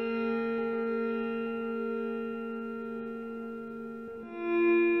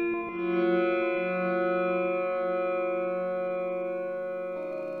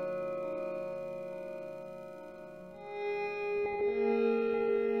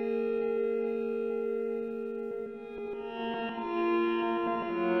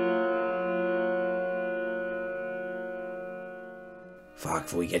 Fuck,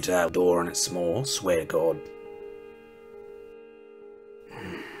 if we get to that door and it's small, swear to God.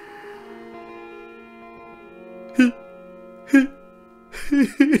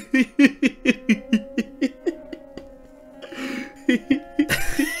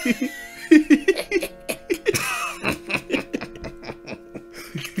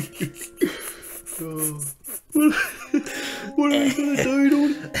 What are we gonna do,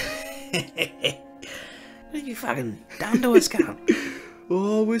 Donnie? What have you fucking done to us, cunt?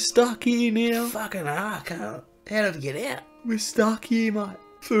 Oh, we're stuck here now. Fucking hell, cunt. How did we get out? We're stuck here, mate.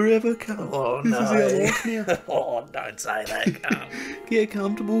 Forever, cunt. Oh, this no. is our life now. Oh, don't say that, cunt. Get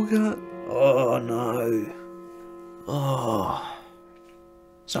comfortable, cunt. Oh, no. Oh.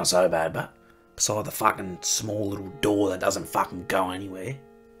 It's not so bad, but beside the fucking small little door that doesn't fucking go anywhere.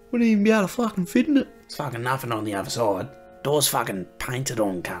 Wouldn't even be able to fucking fit in it. It's fucking nothing on the other side. Door's fucking painted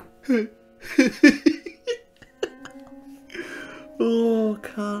on, cunt. Oh,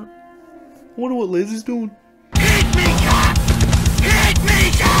 cunt. I wonder what Lez is doing. Hit me, cunt! Hit me,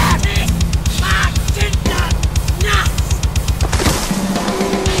 cunt!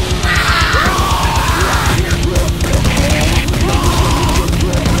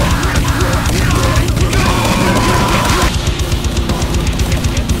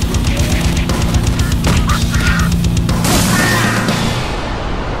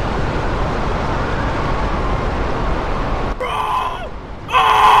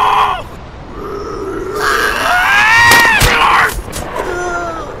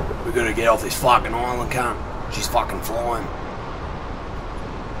 We gotta get off this fucking island, cunt. She's fucking flying.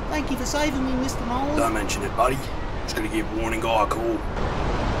 Thank you for saving me, Mr. Nolan. Don't mention it, buddy. Just gotta give warning guy a call.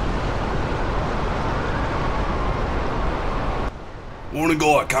 Warning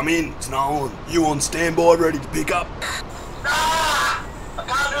guy, come in. It's Nolan. You on standby, ready to pick up? I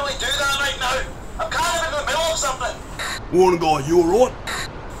can't really do that right now. I'm kind of in the middle of something. Warning guy, you alright?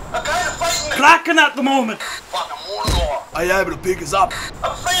 I'm kind of fighting. Cracking at the moment. Fucking warning guy. Are you able to pick us up?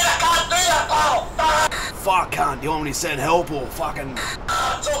 I'm afraid I can't do that, pal. Fuck, cunt. Do you want me to send help or fucking...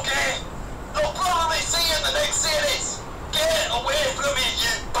 It's okay. I'll probably see you in the next series. Get away from me,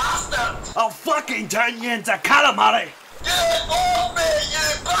 you bastard. I'll fucking turn you into calamari. Get off me,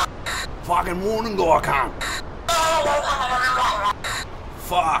 you bastard. Fucking warning guy, cunt.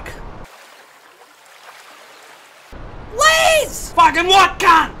 Fuck. Lez! Fucking what,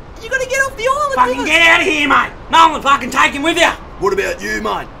 cunt? You gotta get off the island, Fucking get out of here, mate. No one fucking take him with you. What about you,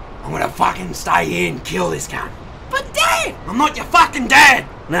 mate? I'm gonna fucking stay here and kill this cunt. But Dad! I'm not your fucking dad.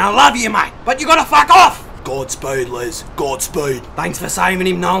 Now I love you, mate, but you gotta fuck off. Godspeed, Lez. Godspeed. Thanks for saving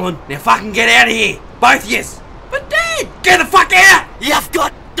him, Nolan. Now fucking get out of here. Both yous. But Dad! Get the fuck out! You've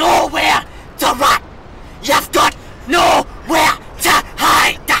got nowhere to run. You've got nowhere to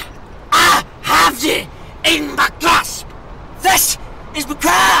hide. I have you in my grasp. This is my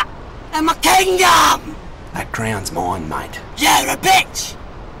crown and my kingdom. That crown's mine, mate. You're a bitch.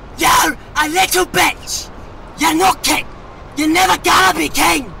 You're a little bitch. You're not king. You're never gonna be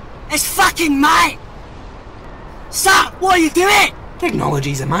king. It's fucking mine. Sir, what are you doing?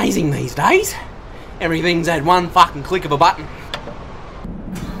 Technology's amazing these days. Everything's at one fucking click of a button.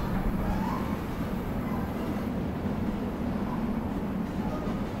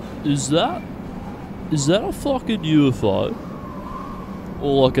 Is that a fucking UFO?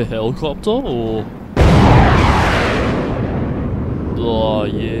 Or like a helicopter, or... Oh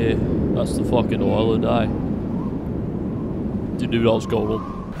yeah, that's the fucking island, eh? Didn't know what was going on.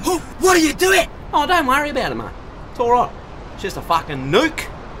 What are you doing? Oh, don't worry about it, mate. It's alright. It's just a fucking nuke.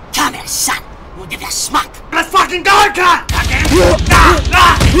 Come here, son. We'll give you a smack. Let's fucking go, cunt!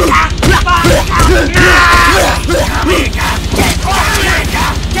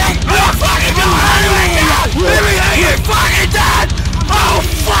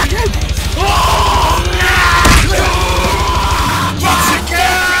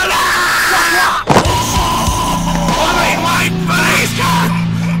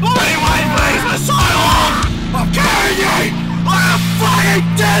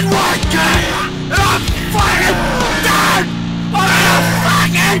 Dead right game! I'm fucking dead! I'm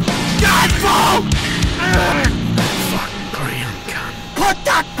fucking dead, fool! Fucking crown, cunt. Put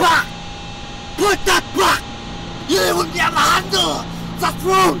that back! Put that back! You will never handle the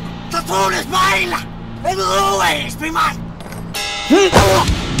throne! The throne is mine! It will always be mine!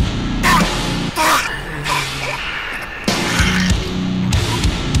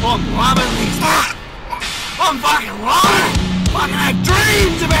 I'm loving these. I'm fucking loving it! Fucking have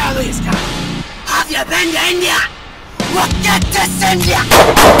dreams about this, cunt! Have you been to India? We'll get to send you!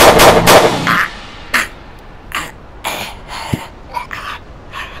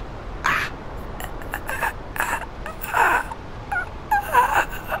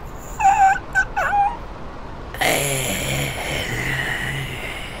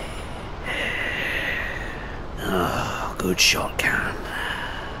 Oh, good shot, cunt.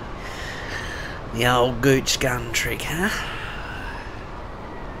 The old gooch gun trick, huh?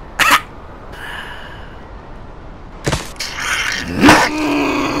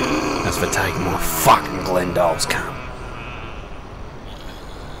 That's for taking my fucking Glendole's, cunt.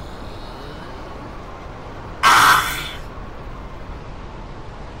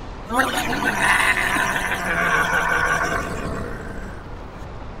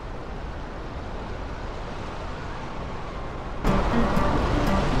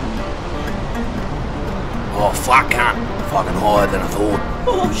 Oh, fuck, cunt. Fucking higher than I thought.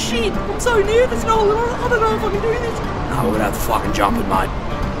 Oh shit, I'm so nervous, Nolan. I don't know if I can do this. No, we're gonna have to fucking jump it, mate.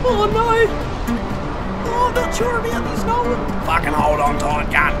 Oh no. Oh, I'm not sure about this, Nolan. Fucking hold on tight,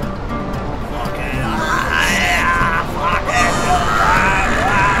 cunt. Fucking... fucking...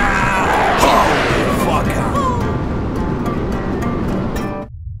 Oh, fuck, cunt.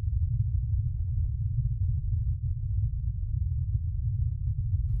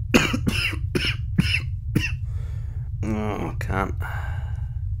 Oh, cunt.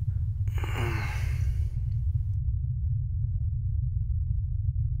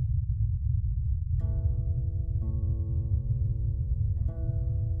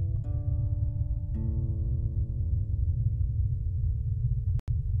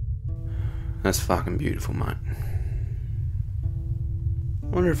 That's fucking beautiful, mate.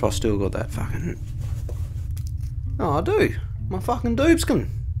 Wonder if I still got that fucking... Oh, I do. My fucking doobskin.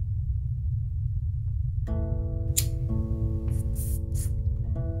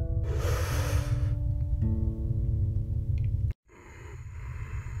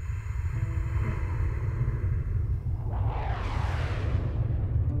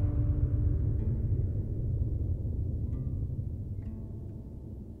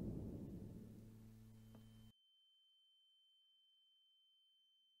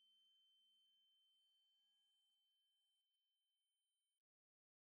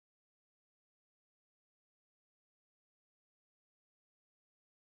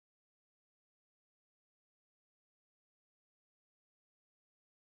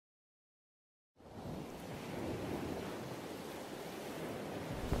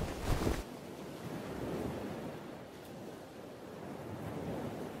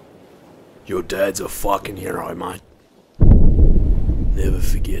 Your dad's a fucking hero, mate. Never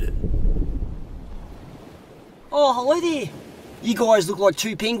forget it. Oh, hello there. You guys look like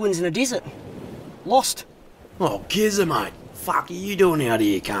two penguins in a desert. Lost. Oh, Gizzer, mate. Fuck are you doing out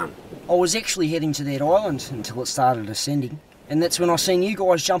here, cunt? I was actually heading to that island until it started ascending, and that's when I seen you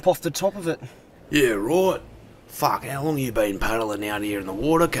guys jump off the top of it. Yeah, right. Fuck, how long you been paddling out here in the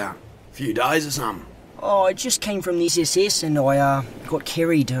water, cunt? A few days or something? Oh, I just came from the SSS and I got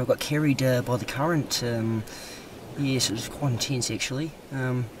carried by the current. Yes, it was quite intense actually.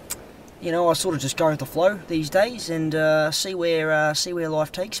 You know, I sort of just go with the flow these days and see where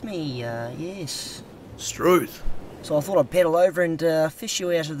life takes me. Yes. Struth. So I thought I'd paddle over and fish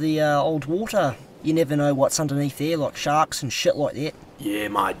you out of the old water. You never know what's underneath there, like sharks and shit like that. Yeah,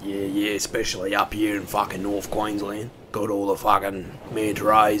 mate, yeah, especially up here in fucking North Queensland. Got all the fucking manta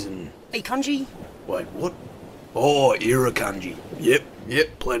rays and... Hey, Kunji. Wait, what? Oh, irukandji. Yep,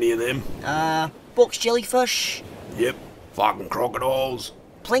 plenty of them. Box jellyfish. Yep, fucking crocodiles.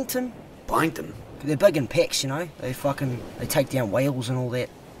 Plankton. Plankton? They're big in packs, you know. They take down whales and all that.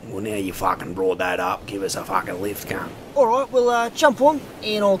 Well, now you fucking brought that up. Give us a fucking lift, cunt. Alright, we'll jump on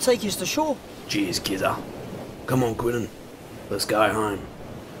and I'll take you to shore. Cheers, kizzer. Come on, Quinton. Let's go home.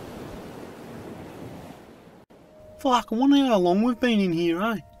 Fuck, I wonder how long we've been in here,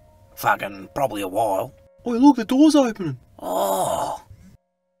 eh? Fucking probably a while. Oh, look, the door's opening. Oh,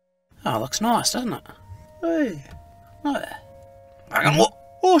 looks nice, doesn't it? Hey. Oh. Fucking what?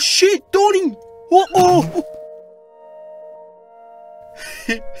 Oh shit, Donnie! Oh!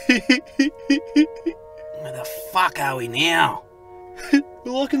 Where the fuck are we now? We're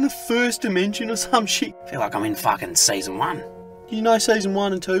like in the first dimension or some shit. Feel like I'm in fucking season 1. You know season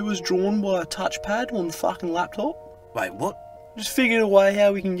 1 and 2 was drawn by a touchpad on the fucking laptop? Wait, what? Just figured a way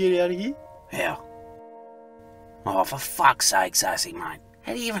how we can get out of here. How? Oh, for fuck's sake, Sassy, mate.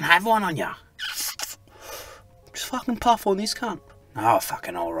 How do you even have one on ya? Just fucking puff on this cunt. Oh,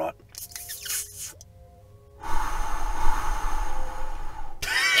 fucking alright.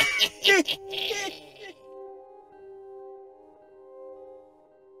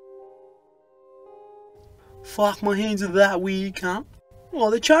 Fuck, my hands are that weird, cunt.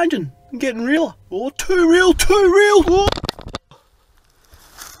 Oh, they're changing. I'm getting realer. Oh, too real. Oh.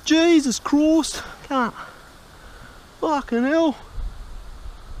 Jesus Christ. Can't. Fucking hell.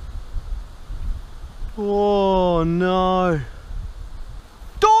 Oh, no.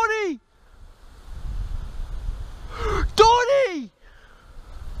 Donnie!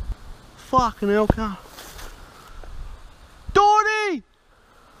 Fucking hell, can't. Donnie!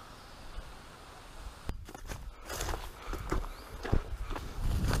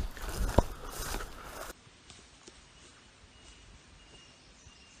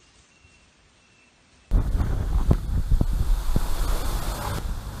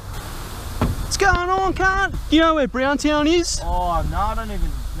 What's going on, cunt? Do you know where Browntown is? Oh, no, I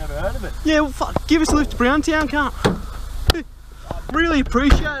never heard of it. Yeah, well, fuck, give us a lift to Browntown, cunt. really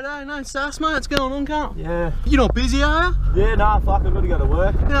appreciate it, eh? No sass, mate. What's going on, cunt? Yeah. You not busy, are you? Yeah, nah, fuck, I've got to go to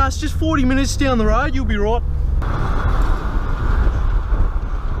work. No, it's just 40 minutes down the road. You'll be right.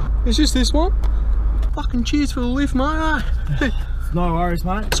 It's just this one. Fucking cheers for the lift, mate, eh? No worries,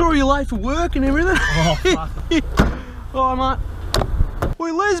 mate. Sorry you're late for work and everything. Oh, fuck. Alright, mate.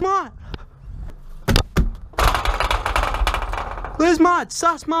 Oi, Les, mate. Les, mate.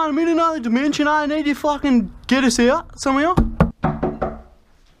 Sus, mate. I'm in another dimension. I need you to fucking get us out somehow.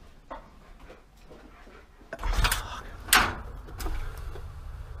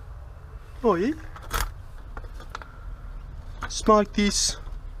 Oh, yeah? Smoke this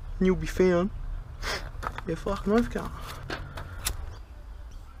and you'll be found. Yeah, fucking oath, cunt.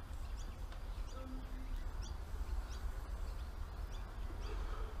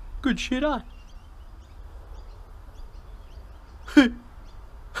 Good shit, eh?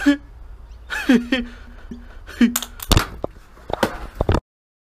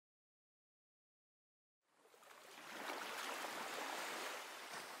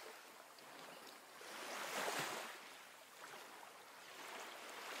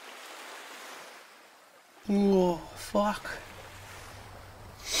 Oh, fuck.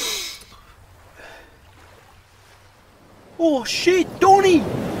 Oh, shit, Donnie!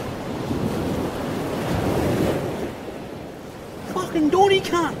 Fucking Donnie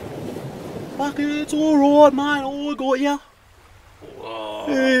cunt! Fucking, it's alright, mate. Oh, I got ya.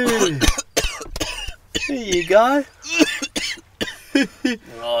 Hey. There you go.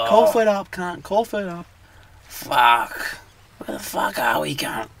 Cough it up, cunt. Cough it up. Fuck. Where the fuck are we,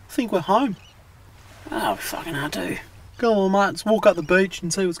 cunt? I think we're home. Oh, we fucking are too. Go on, mate. Let's walk up the beach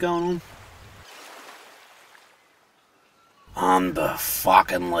and see what's going on.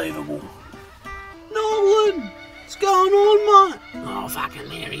 Unfucking-leavable. Nolan! What's going on, mate? Oh, fucking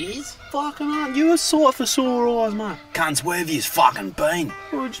there he is. Fucking aren't you a sight for sore eyes, mate? Cunts, where have you fucking been?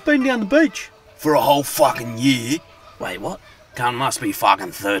 Well, we've just been down the beach. For a whole fucking year? Wait, what? Cunt, must be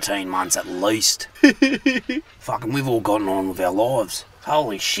fucking 13 months at least. Fucking, we've all gotten on with our lives.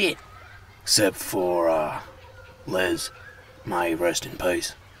 Holy shit. Except for, Les. May he rest in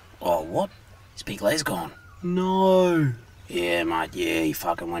peace. Oh, what? Is Big Lez gone? No. Yeah, mate, yeah, he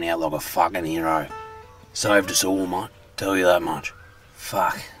fucking went out like a fucking hero. Saved us all, mate. Tell you that much.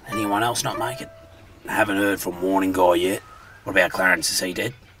 Fuck. Anyone else not make it? Haven't heard from Warning Guy yet. What about Clarence? Is he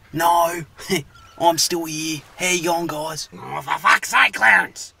dead? No. I'm still here. How you going, guys? Oh, for fuck's sake,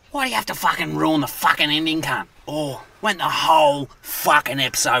 Clarence. Why do you have to fucking ruin the fucking ending, cunt? Oh, went the whole fucking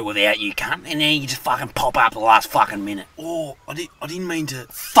episode without you, cunt, and then you just fucking pop up the last fucking minute. Oh, I didn't mean to.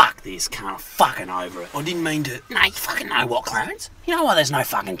 Fuck this, cunt. I'm fucking over it. I didn't mean to. No, you fucking know what, Clarence? You know why there's no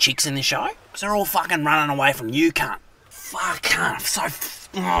fucking chicks in this show? Because they're all fucking running away from you, cunt. Fuck, cunt.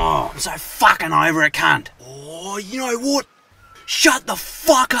 I'm so fucking over it, cunt. Oh, you know what? Shut the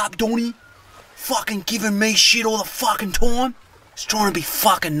fuck up, Donnie. Fucking giving me shit all the fucking time. Just trying to be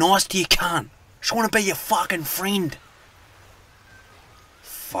fucking nice to you, cunt. Just want to be your fucking friend.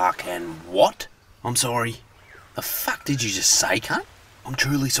 Fucking what? I'm sorry. The fuck did you just say, cunt? I'm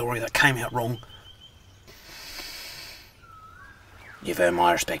truly sorry, that came out wrong. You've earned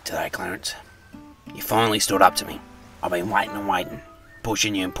my respect today, Clarence. You finally stood up to me. I've been waiting and waiting,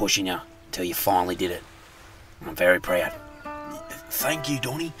 pushing you and pushing you, till you finally did it. I'm very proud. Thank you,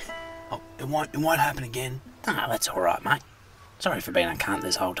 Donnie. Oh, it won't happen again. Ah, that's alright, mate. Sorry for being a cunt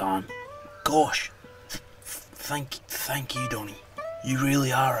this whole time. Gosh. Thank you, Donnie. You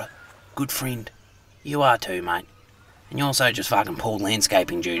really are a good friend. You are too, mate. And you also just fucking pulled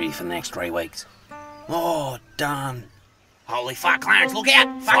landscaping duty for the next 3 weeks. Oh, darn. Holy fuck, Clarence, look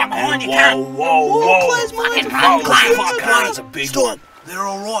out! Fucking behind you, cunt! Whoa, Fucking run, Clarence! That's a big one. They're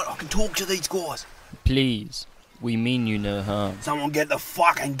alright, I can talk to these guys. Please, we mean you no harm. Someone get the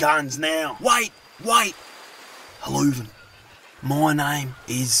fucking guns now. Wait! Halloven. My name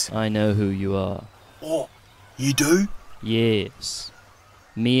is... I know who you are. Oh, you do? Yes.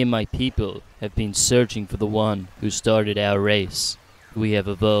 Me and my people have been searching for the one who started our race. We have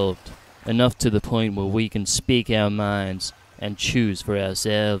evolved, enough to the point where we can speak our minds and choose for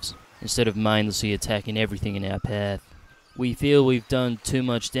ourselves, instead of mindlessly attacking everything in our path. We feel we've done too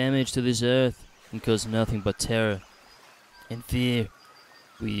much damage to this earth and caused nothing but terror and fear.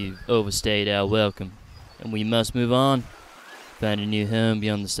 We've overstayed our welcome, and we must move on, find a new home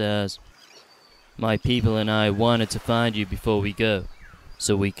beyond the stars. My people and I wanted to find you before we go,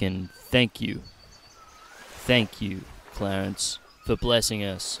 so we can thank you. Thank you, Clarence, for blessing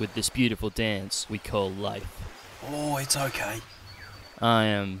us with this beautiful dance we call life. Oh, it's okay. I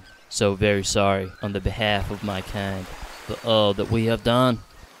am so very sorry on the behalf of my kind for all that we have done.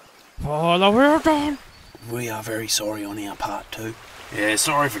 All that we have done. We are very sorry on our part too. Yeah,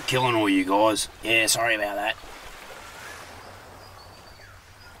 sorry for killing all you guys. Yeah, sorry about that.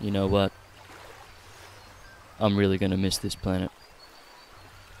 You know what? I'm really gonna miss this planet.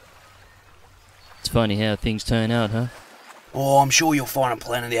 It's funny how things turn out, huh? Oh, I'm sure you'll find a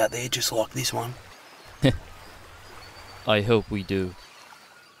planet out there just like this one. I hope we do.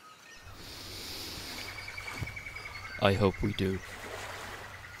 I hope we do.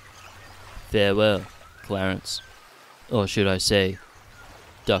 Farewell, Clarence. Or should I say,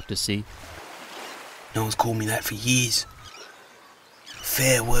 Dr. C. No one's called me that for years.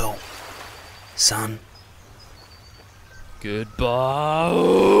 Farewell, son. Goodbye.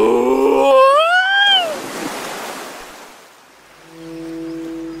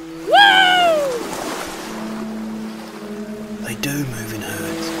 They do move in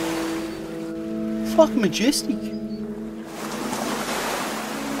herds. Fuck majestic.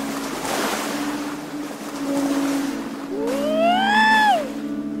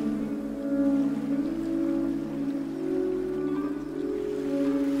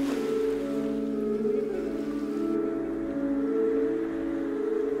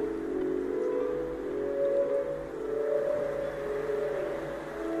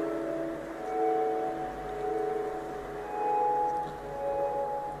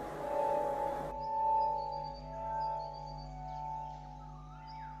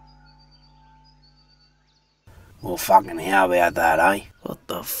 Well, fucking how about that, eh? What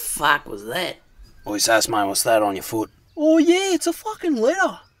the fuck was that? Oi, Sass, mate, what's that on your foot? Oh yeah, it's a fucking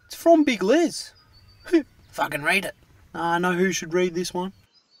letter. It's from Big Lez. Fucking read it. I know who should read this one.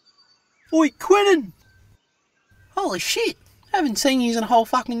 Oi, Quentin! Holy shit, haven't seen you in a whole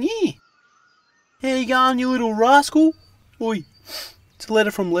fucking year. How you going, you little rascal? Oi, it's a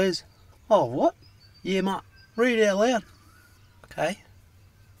letter from Les. Oh, what? Yeah, mate, read it out loud. Okay.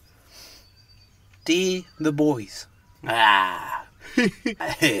 Dear the boys. Ah.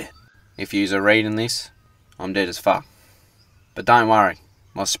 If yous are reading this, I'm dead as fuck. But don't worry,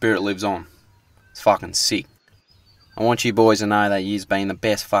 my spirit lives on. It's fucking sick. I want you boys to know that yous been the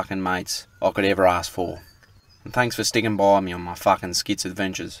best fucking mates I could ever ask for. And thanks for sticking by me on my fucking skits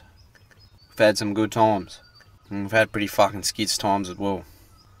adventures. We've had some good times. And we've had pretty fucking skits times as well.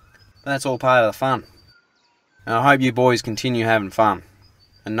 But that's all part of the fun. And I hope you boys continue having fun.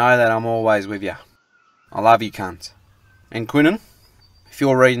 And know that I'm always with you. I love you cunts. And Quinnan, if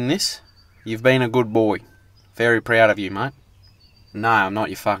you're reading this, you've been a good boy. Very proud of you, mate. No, I'm not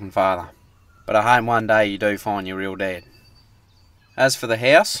your fucking father. But I hope one day you do find your real dad. As for the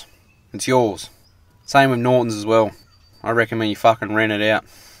house, it's yours. Same with Norton's as well. I recommend you fucking rent it out.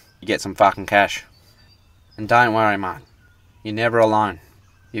 You get some fucking cash. And don't worry, mate. You're never alone.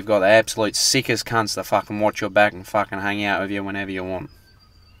 You've got the absolute sickest cunts that fucking watch your back and fucking hang out with you whenever you want.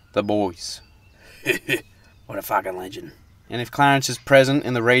 The boys. What a fucking legend. And if Clarence is present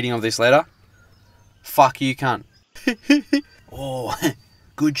in the reading of this letter, fuck you, cunt. Oh,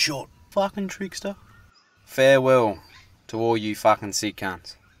 good shot. Fucking trickster. Farewell to all you fucking sick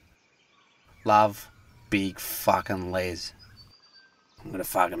cunts. Love, Big fucking Les. I'm gonna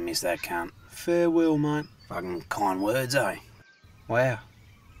fucking miss that cunt. Farewell, mate. Fucking kind words, eh? Wow.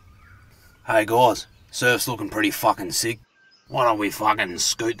 Hey guys, surf's looking pretty fucking sick. Why don't we fucking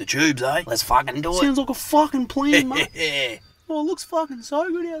scoot the tubes, eh? Let's fucking do it. Sounds like a fucking plan, mate. Oh, it looks fucking so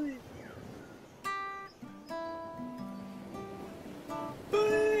good out there.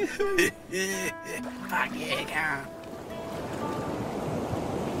 Fuck yeah, cunt.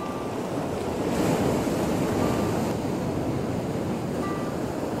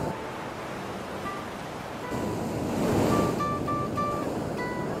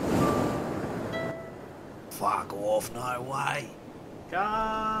 Fuck off, no way.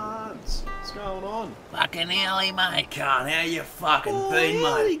 Cunts! What's going on? Fucking hell, mate, cunt. How you fucking been,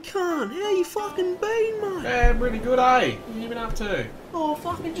 Hey, mate? cunt, how you fucking been, mate? Yeah, pretty good, eh? What you been up to? Oh,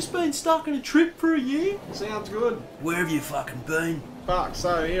 fucking just been stuck in a trip for a year. Sounds good. Where have you fucking been? Fuck,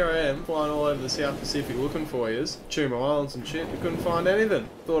 so here I am, flying all over the South Pacific looking for yous. Chuma Islands and shit, we couldn't find anything.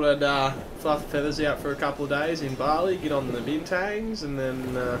 Thought I'd fluff the feathers out for a couple of days in Bali, get on the bintangs, and then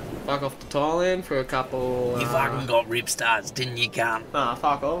fuck off to Thailand for a couple... You fucking got rip starts, didn't you, cunt? Nah,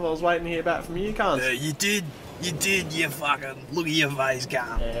 fuck off, I was waiting to hear back from you cunts. You did. You did, you fucking... Look at your face,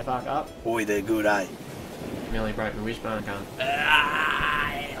 cunt. Yeah, fuck up. Boy, they're good, eh? Nearly broke my wishbone, cunt.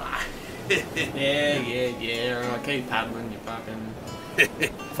 Yeah, alright, keep paddling, you fucking...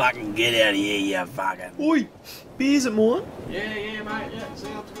 Fucking get out of here, you fucking... Oi, beers at mine? Yeah, mate, yeah,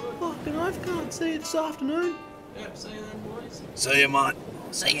 sounds good. Fucking oath, can't see it this afternoon. Yep, see you then, boys. See you, mate.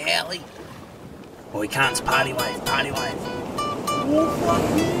 See you, Howley. Boy, cunts, party wave, party wave. Oh, fuck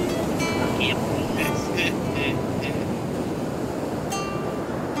yeah. Fuck yeah, boy.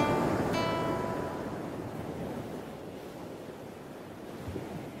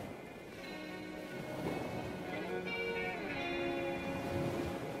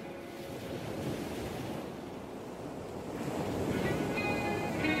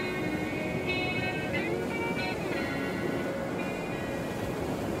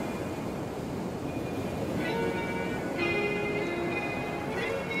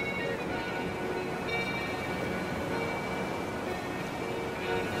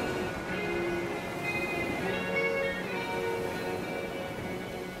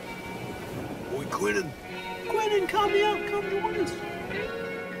 Quinnan. Quinnan, come out, come join us.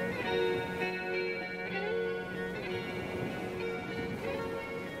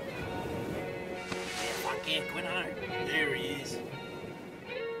 Yeah, fuck yeah, Quinno. There he is.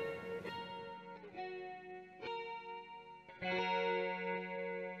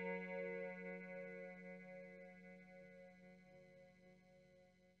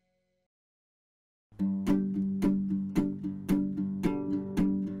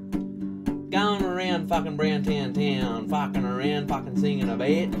 Going around fucking Browntown town, fucking around, fucking singing a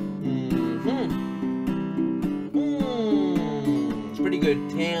bit. It's a pretty good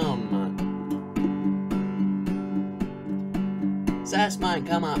town, mate. Sass mate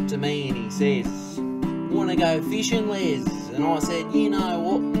come up to me and he says, "Wanna go fishing, Les?" And I said, "You know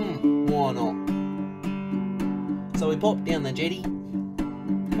what? Why not?" So we popped down the jetty,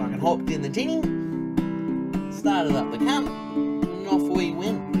 fucking hopped in the tinny, started up the cunt, and off we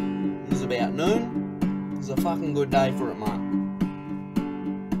went. It was about noon. It was a fucking good day for it, mate.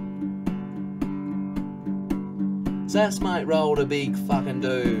 Sass mate rolled a big fucking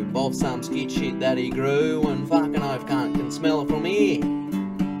doob of some skit shit that he grew, and fucking oaf cunt can smell it from here.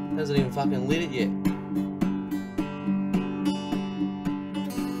 Hasn't even fucking lit it yet.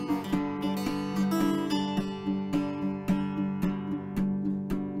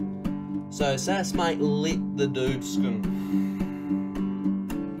 So Sass mate lit the doobskin.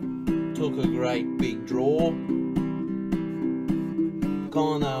 Took a great big draw.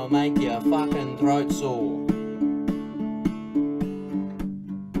 Kinda make your fucking throat sore.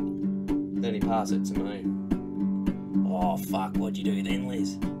 Then he passed it to me. Oh fuck, what'd you do then,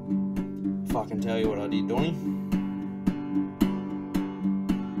 Les? Fucking tell you what I did, Donny.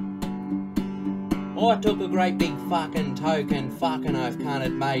 I took a great big fucking toke and fucking oaf cunt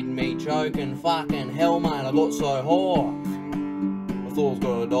had made me choke, and fucking hell mate, I got so high I thought I was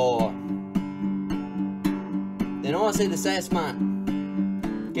gonna die. Then I said to Sass mate,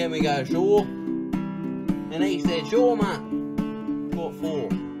 "Can we go shore?" And he said, "Sure mate." "What for?"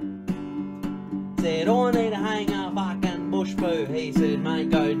 Said, "I need to hang a fucking bush poo." He said, "Mate,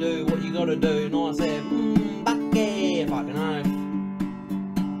 go do what you gotta do." And I said, "Fuck yeah, fucking oaf."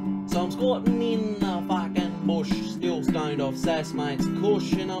 So I'm squatting in the fucking bush, still stoned off Sass mate's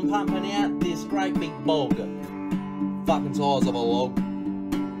cush, and I'm pumping out this great big bog, fucking size of a log.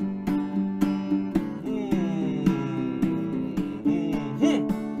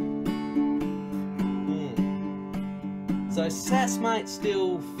 So Sass mate's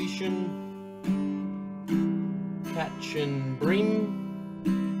still fishing, catching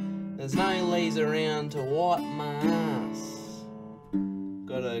brim. There's no lees around to wipe my ass.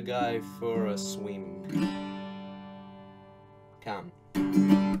 Gotta go for a swim. Come.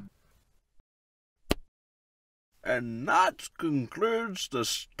 And that concludes the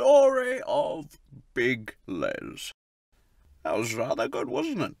story of Big Lez. That was rather good,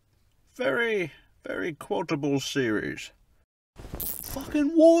 wasn't it? Very, very quotable series.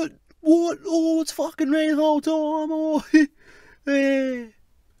 Fucking what? What? Oh, it's fucking rain the whole time. Oh, yeah.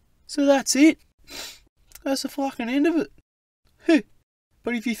 So that's it. That's the fucking end of it.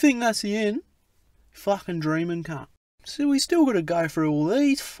 But if you think that's the end, fucking dreaming, cunt. So we still gotta go through all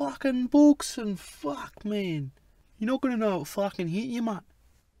these fucking books and fuck, man. You're not gonna know what fucking hit you, mate.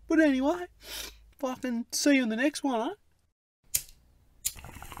 But anyway, fucking see you in the next one, huh?